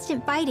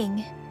constant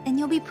fighting, and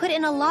you'll be put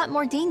in a lot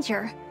more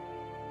danger.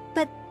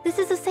 But this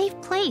is a safe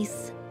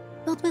place,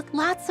 filled with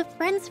lots of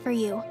friends for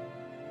you.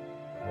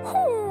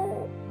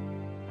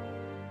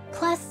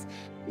 Plus,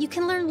 you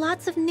can learn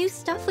lots of new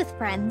stuff with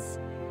friends.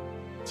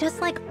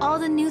 Just like all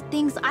the new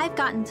things I've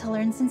gotten to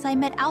learn since I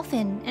met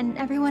Alphen and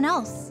everyone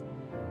else.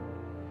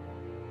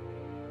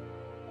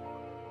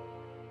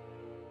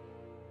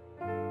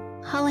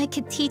 All I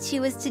could teach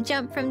you was to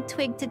jump from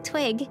twig to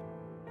twig.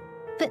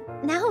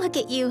 But now look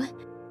at you.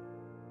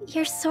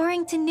 You're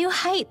soaring to new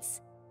heights.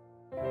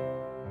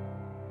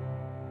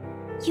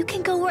 You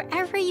can go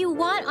wherever you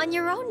want on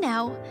your own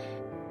now.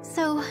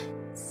 So,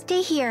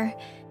 stay here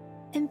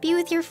and be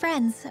with your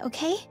friends,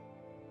 okay?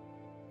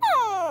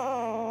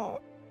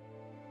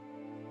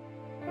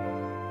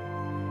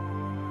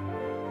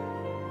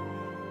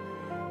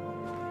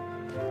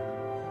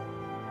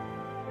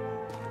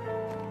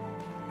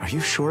 Are you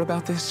sure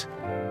about this?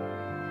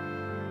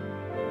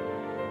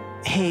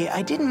 Hey,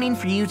 I didn't mean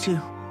for you to.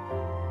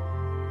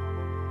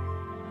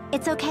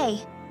 It's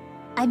okay.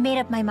 I made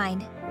up my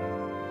mind.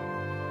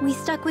 We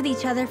stuck with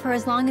each other for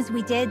as long as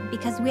we did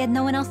because we had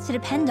no one else to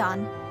depend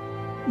on.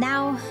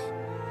 Now,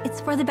 it's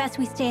for the best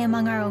we stay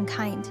among our own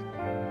kind.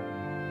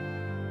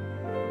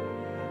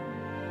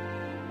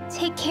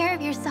 Take care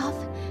of yourself,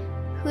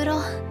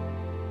 Hootle.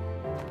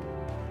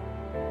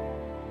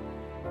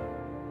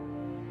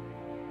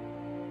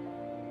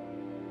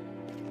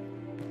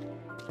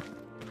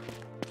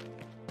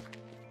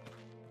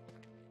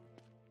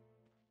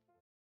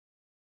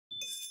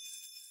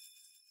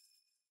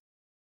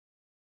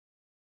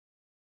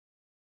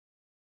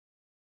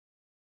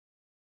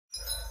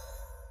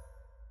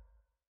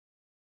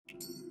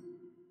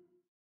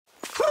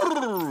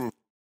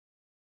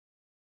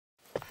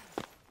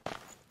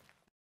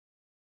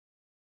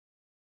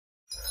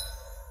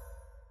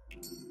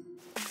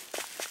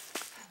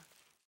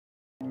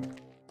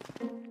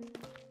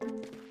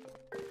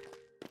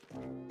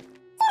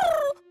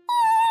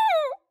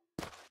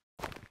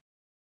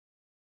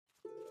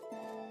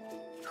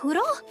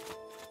 Hoodle?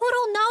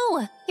 Hoodle,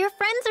 no! Your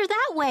friends are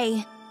that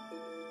way.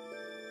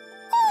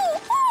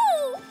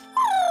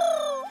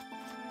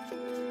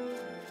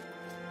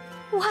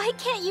 Why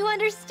can't you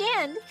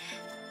understand?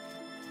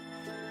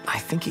 I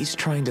think he's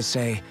trying to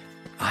say,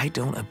 I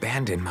don't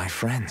abandon my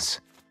friends.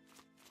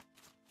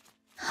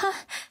 Huh?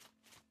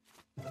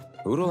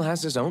 Oodle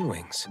has his own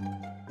wings.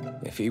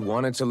 If he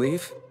wanted to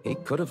leave, he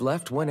could have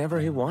left whenever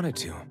he wanted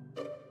to.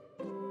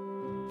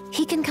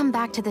 He can come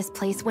back to this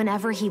place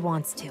whenever he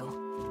wants to.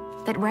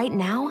 But right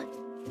now,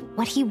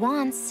 what he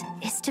wants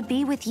is to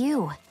be with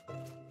you.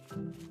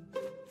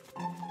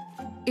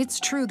 It's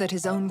true that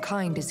his own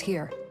kind is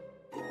here,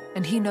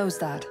 and he knows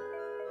that.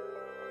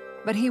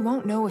 But he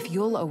won't know if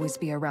you'll always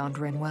be around,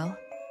 Rinwell.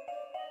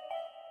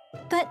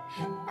 But,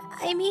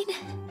 I mean...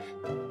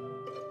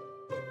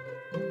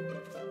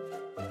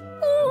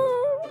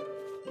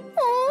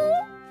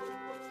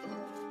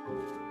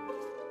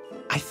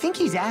 I think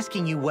he's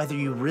asking you whether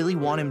you really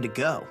want him to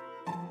go.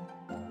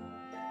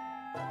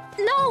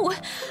 No!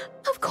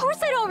 Of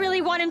course I don't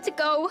really want him to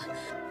go.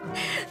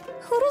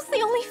 Hoodle's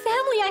the only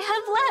family I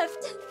have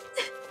left.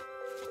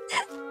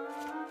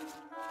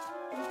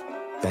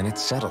 Then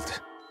it's settled.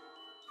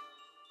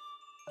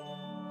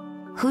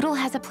 Hoodle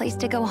has a place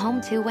to go home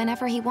to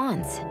whenever he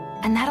wants,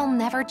 and that'll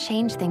never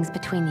change things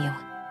between you.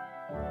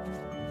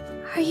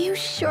 Are you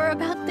sure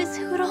about this,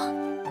 Hoodle?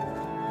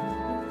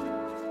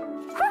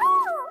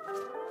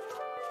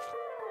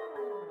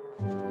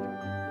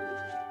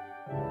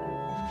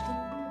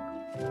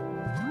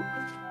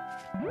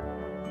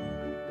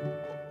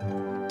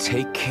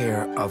 Take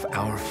care of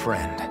our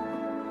friend.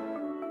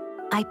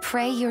 I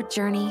pray your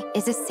journey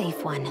is a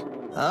safe one.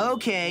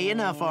 Okay,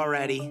 enough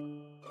already.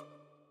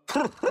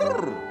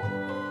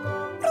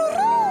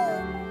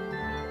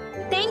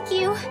 Thank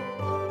you.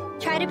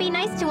 Try to be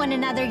nice to one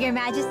another, Your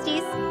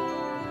Majesties.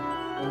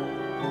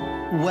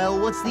 Well,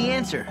 what's the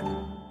answer?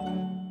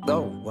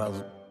 Oh,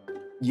 well,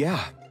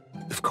 yeah,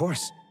 of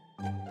course.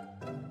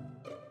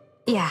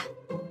 Yeah,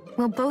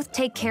 we'll both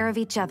take care of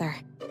each other.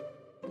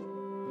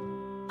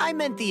 I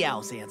meant the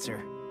owl's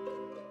answer.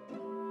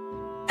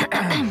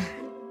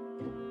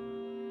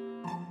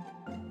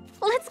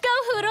 Let's go,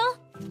 Hoodle.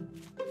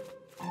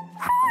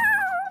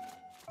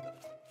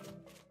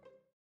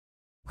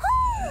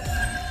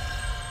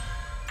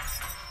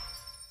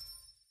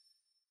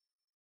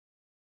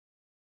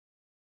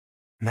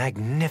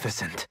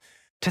 Magnificent.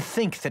 To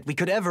think that we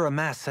could ever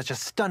amass such a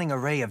stunning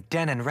array of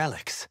Dahnan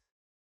relics.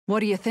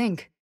 What do you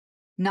think?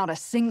 Not a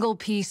single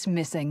piece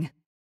missing.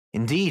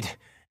 Indeed.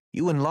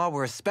 You and Law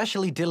were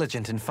especially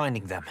diligent in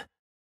finding them.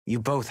 You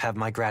both have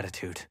my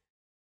gratitude.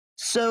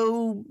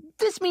 So,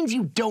 this means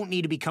you don't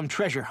need to become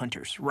treasure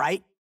hunters,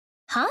 right?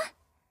 Huh?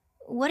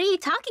 What are you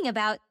talking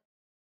about?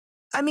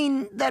 I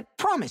mean, that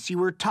promise you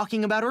were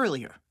talking about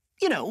earlier.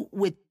 You know,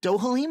 with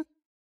Dohalim?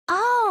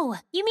 Oh,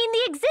 you mean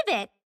the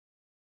exhibit?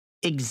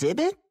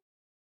 Exhibit?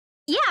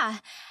 Yeah.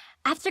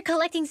 After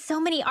collecting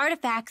so many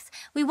artifacts,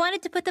 we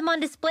wanted to put them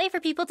on display for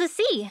people to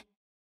see.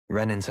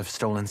 Renans have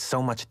stolen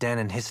so much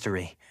Dahnan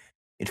history.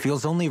 It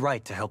feels only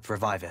right to help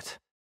revive it.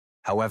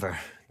 However,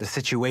 the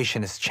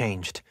situation has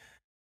changed.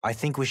 I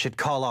think we should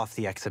call off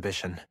the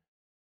exhibition.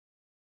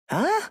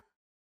 Huh?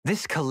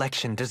 This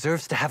collection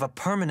deserves to have a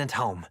permanent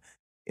home.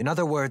 In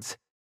other words,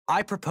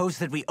 I propose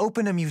that we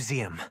open a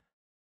museum.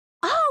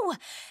 Oh,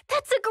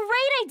 that's a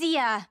great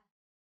idea!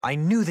 I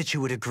knew that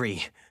you would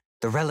agree.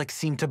 The relics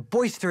seem to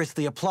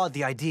boisterously applaud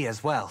the idea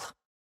as well.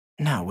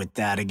 Not with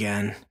that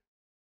again.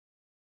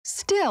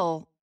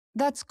 Still,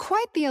 that's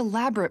quite the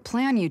elaborate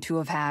plan you two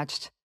have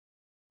hatched.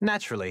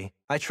 Naturally,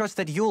 I trust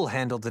that you'll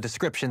handle the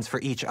descriptions for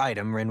each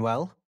item,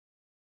 Rinwell.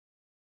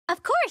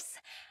 Of course!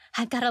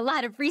 I've got a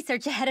lot of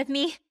research ahead of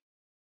me.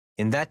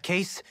 In that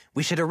case,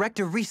 we should erect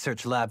a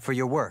research lab for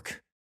your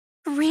work.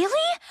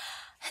 Really?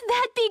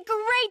 That'd be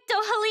great,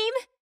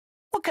 Dohalim!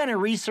 What kind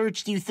of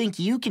research do you think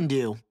you can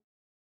do?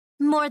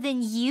 More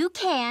than you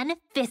can,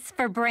 fists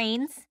for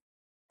brains.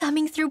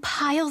 Thumbing through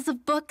piles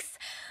of books,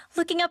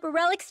 looking up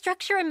relic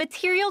structure and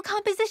material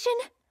composition.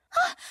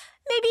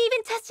 Maybe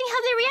even testing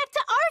how they react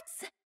to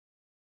arts.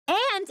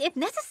 And, if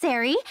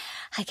necessary,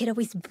 I could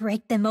always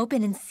break them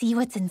open and see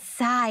what's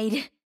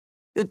inside.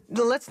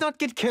 Let's not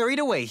get carried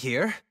away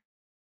here.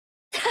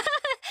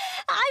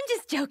 I'm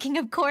just joking,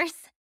 of course.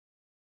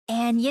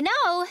 And you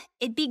know,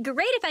 it'd be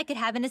great if I could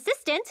have an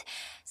assistant.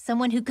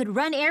 Someone who could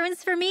run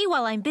errands for me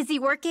while I'm busy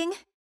working.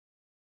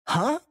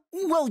 Huh?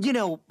 Well, you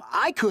know,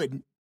 I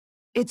could.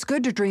 It's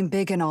good to dream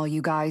big and all,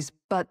 you guys,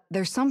 but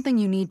there's something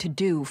you need to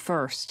do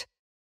first.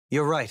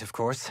 You're right, of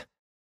course.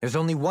 There's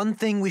only one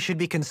thing we should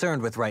be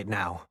concerned with right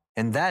now,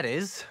 and that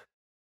is...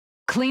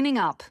 cleaning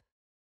up.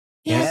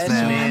 Yes,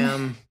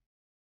 ma'am.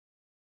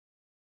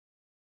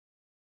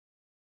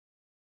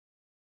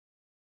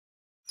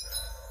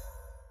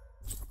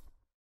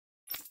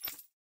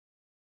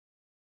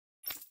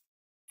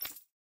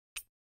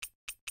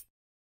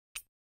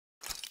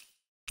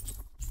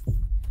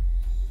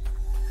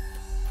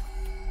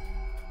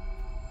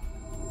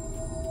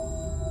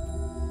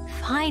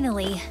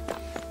 Finally.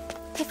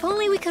 If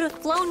only we could have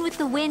flown with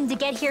the wind to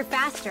get here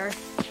faster.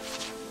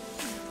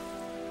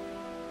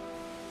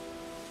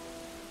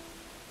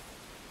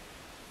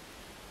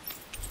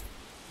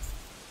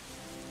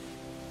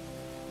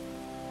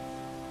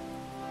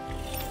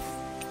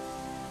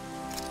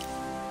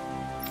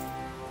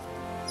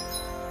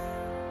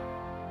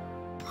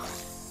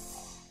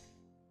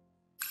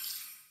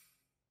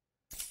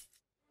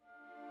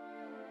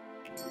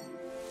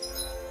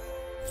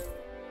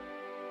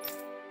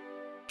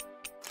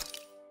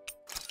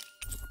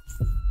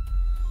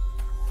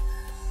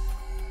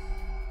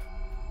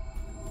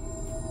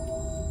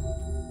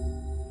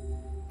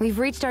 We've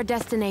reached our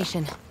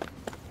destination.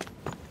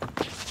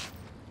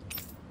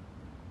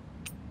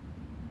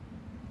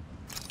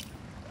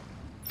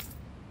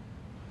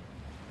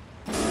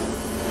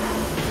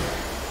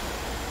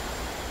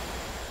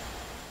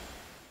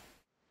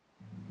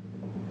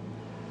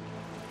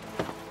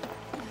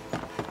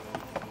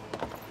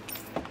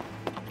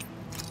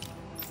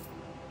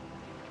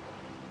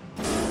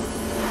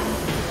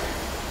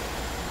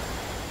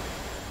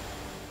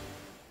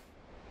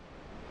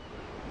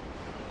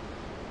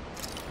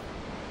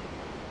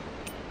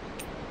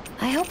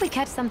 I hope we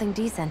catch something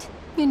decent.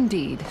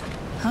 Indeed.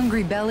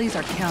 Hungry bellies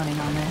are counting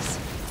on this.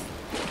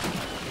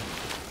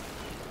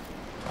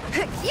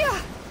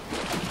 Yeah!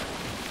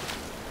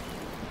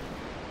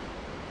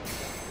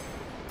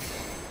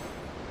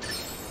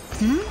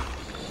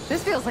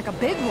 This feels like a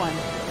big one.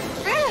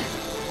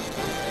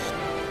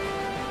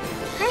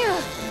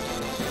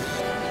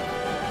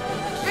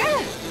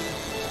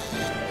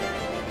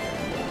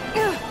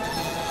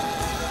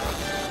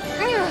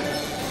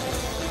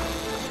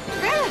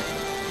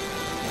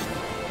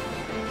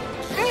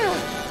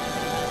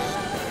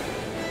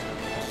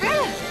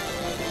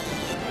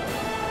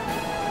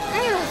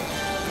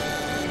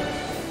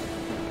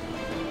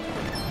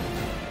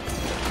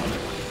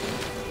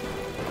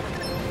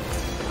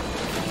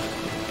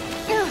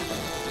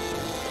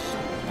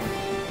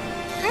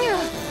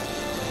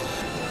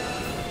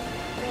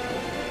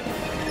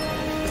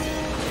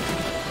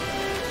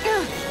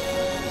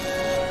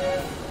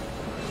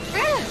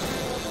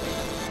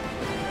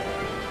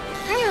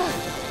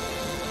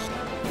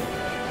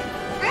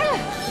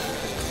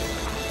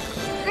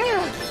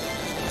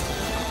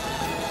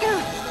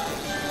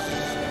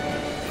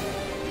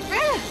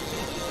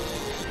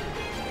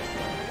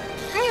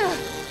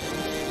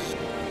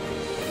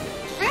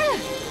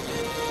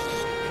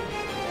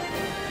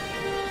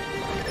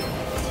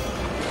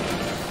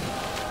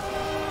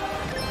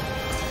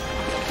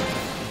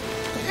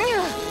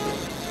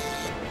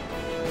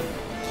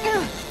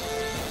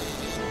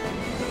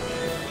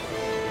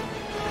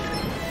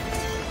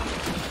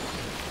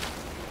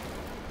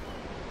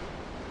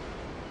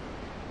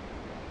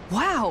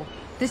 Wow,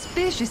 this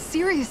fish is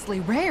seriously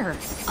rare.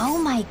 Oh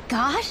my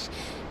gosh!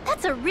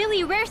 That's a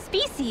really rare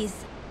species!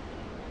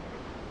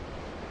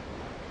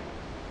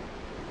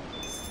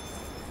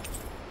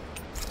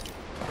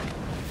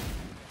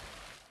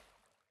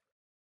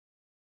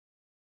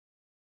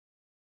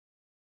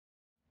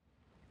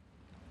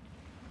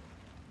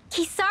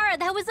 Kisara,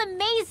 that was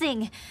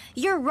amazing!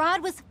 Your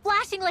rod was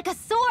flashing like a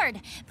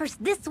sword!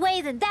 First this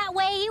way, then that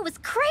way, it was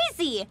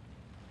crazy!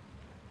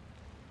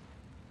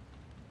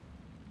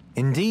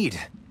 Indeed.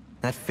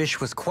 That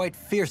fish was quite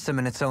fearsome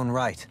in its own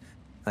right.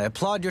 I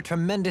applaud your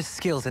tremendous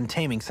skills in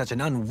taming such an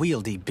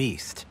unwieldy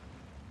beast.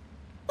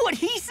 What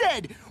he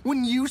said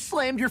when you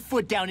slammed your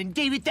foot down and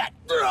gave it that...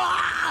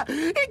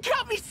 It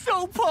got me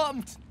so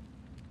pumped!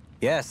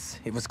 Yes,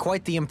 it was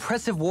quite the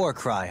impressive war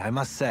cry, I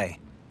must say.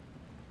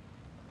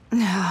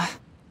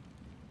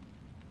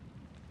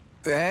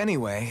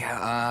 Anyway,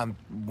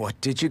 what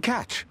did you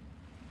catch?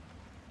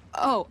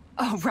 Oh,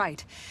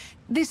 right.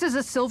 This is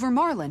a silver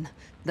marlin.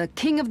 The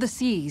king of the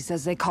seas,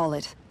 as they call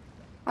it.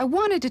 I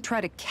wanted to try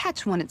to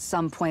catch one at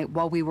some point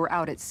while we were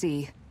out at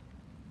sea.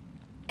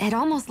 It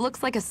almost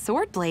looks like a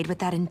sword blade with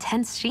that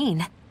intense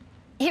sheen.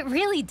 It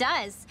really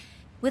does.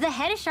 With a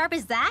head as sharp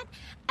as that,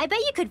 I bet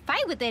you could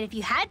fight with it if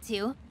you had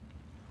to.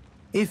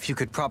 If you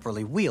could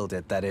properly wield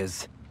it, that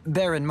is.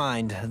 Bear in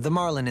mind, the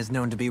marlin is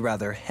known to be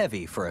rather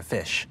heavy for a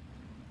fish.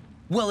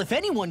 Well, if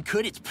anyone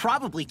could, it's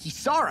probably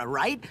Kisara,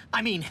 right?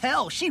 I mean,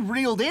 hell, she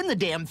reeled in the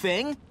damn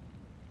thing.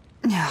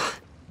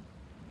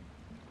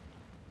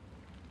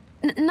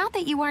 Not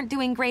that you aren't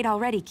doing great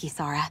already,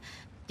 Kisara.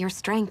 Your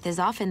strength is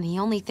often the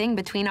only thing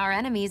between our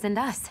enemies and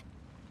us.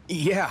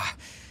 Yeah.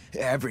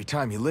 Every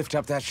time you lift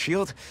up that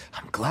shield,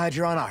 I'm glad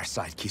you're on our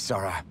side,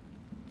 Kisara.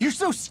 You're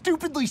so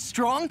stupidly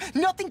strong,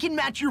 nothing can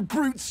match your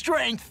brute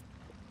strength.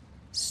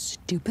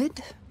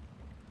 Stupid?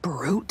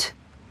 Brute?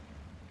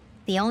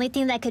 The only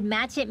thing that could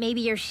match it may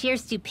be your sheer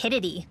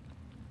stupidity.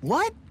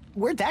 What?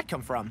 Where'd that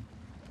come from?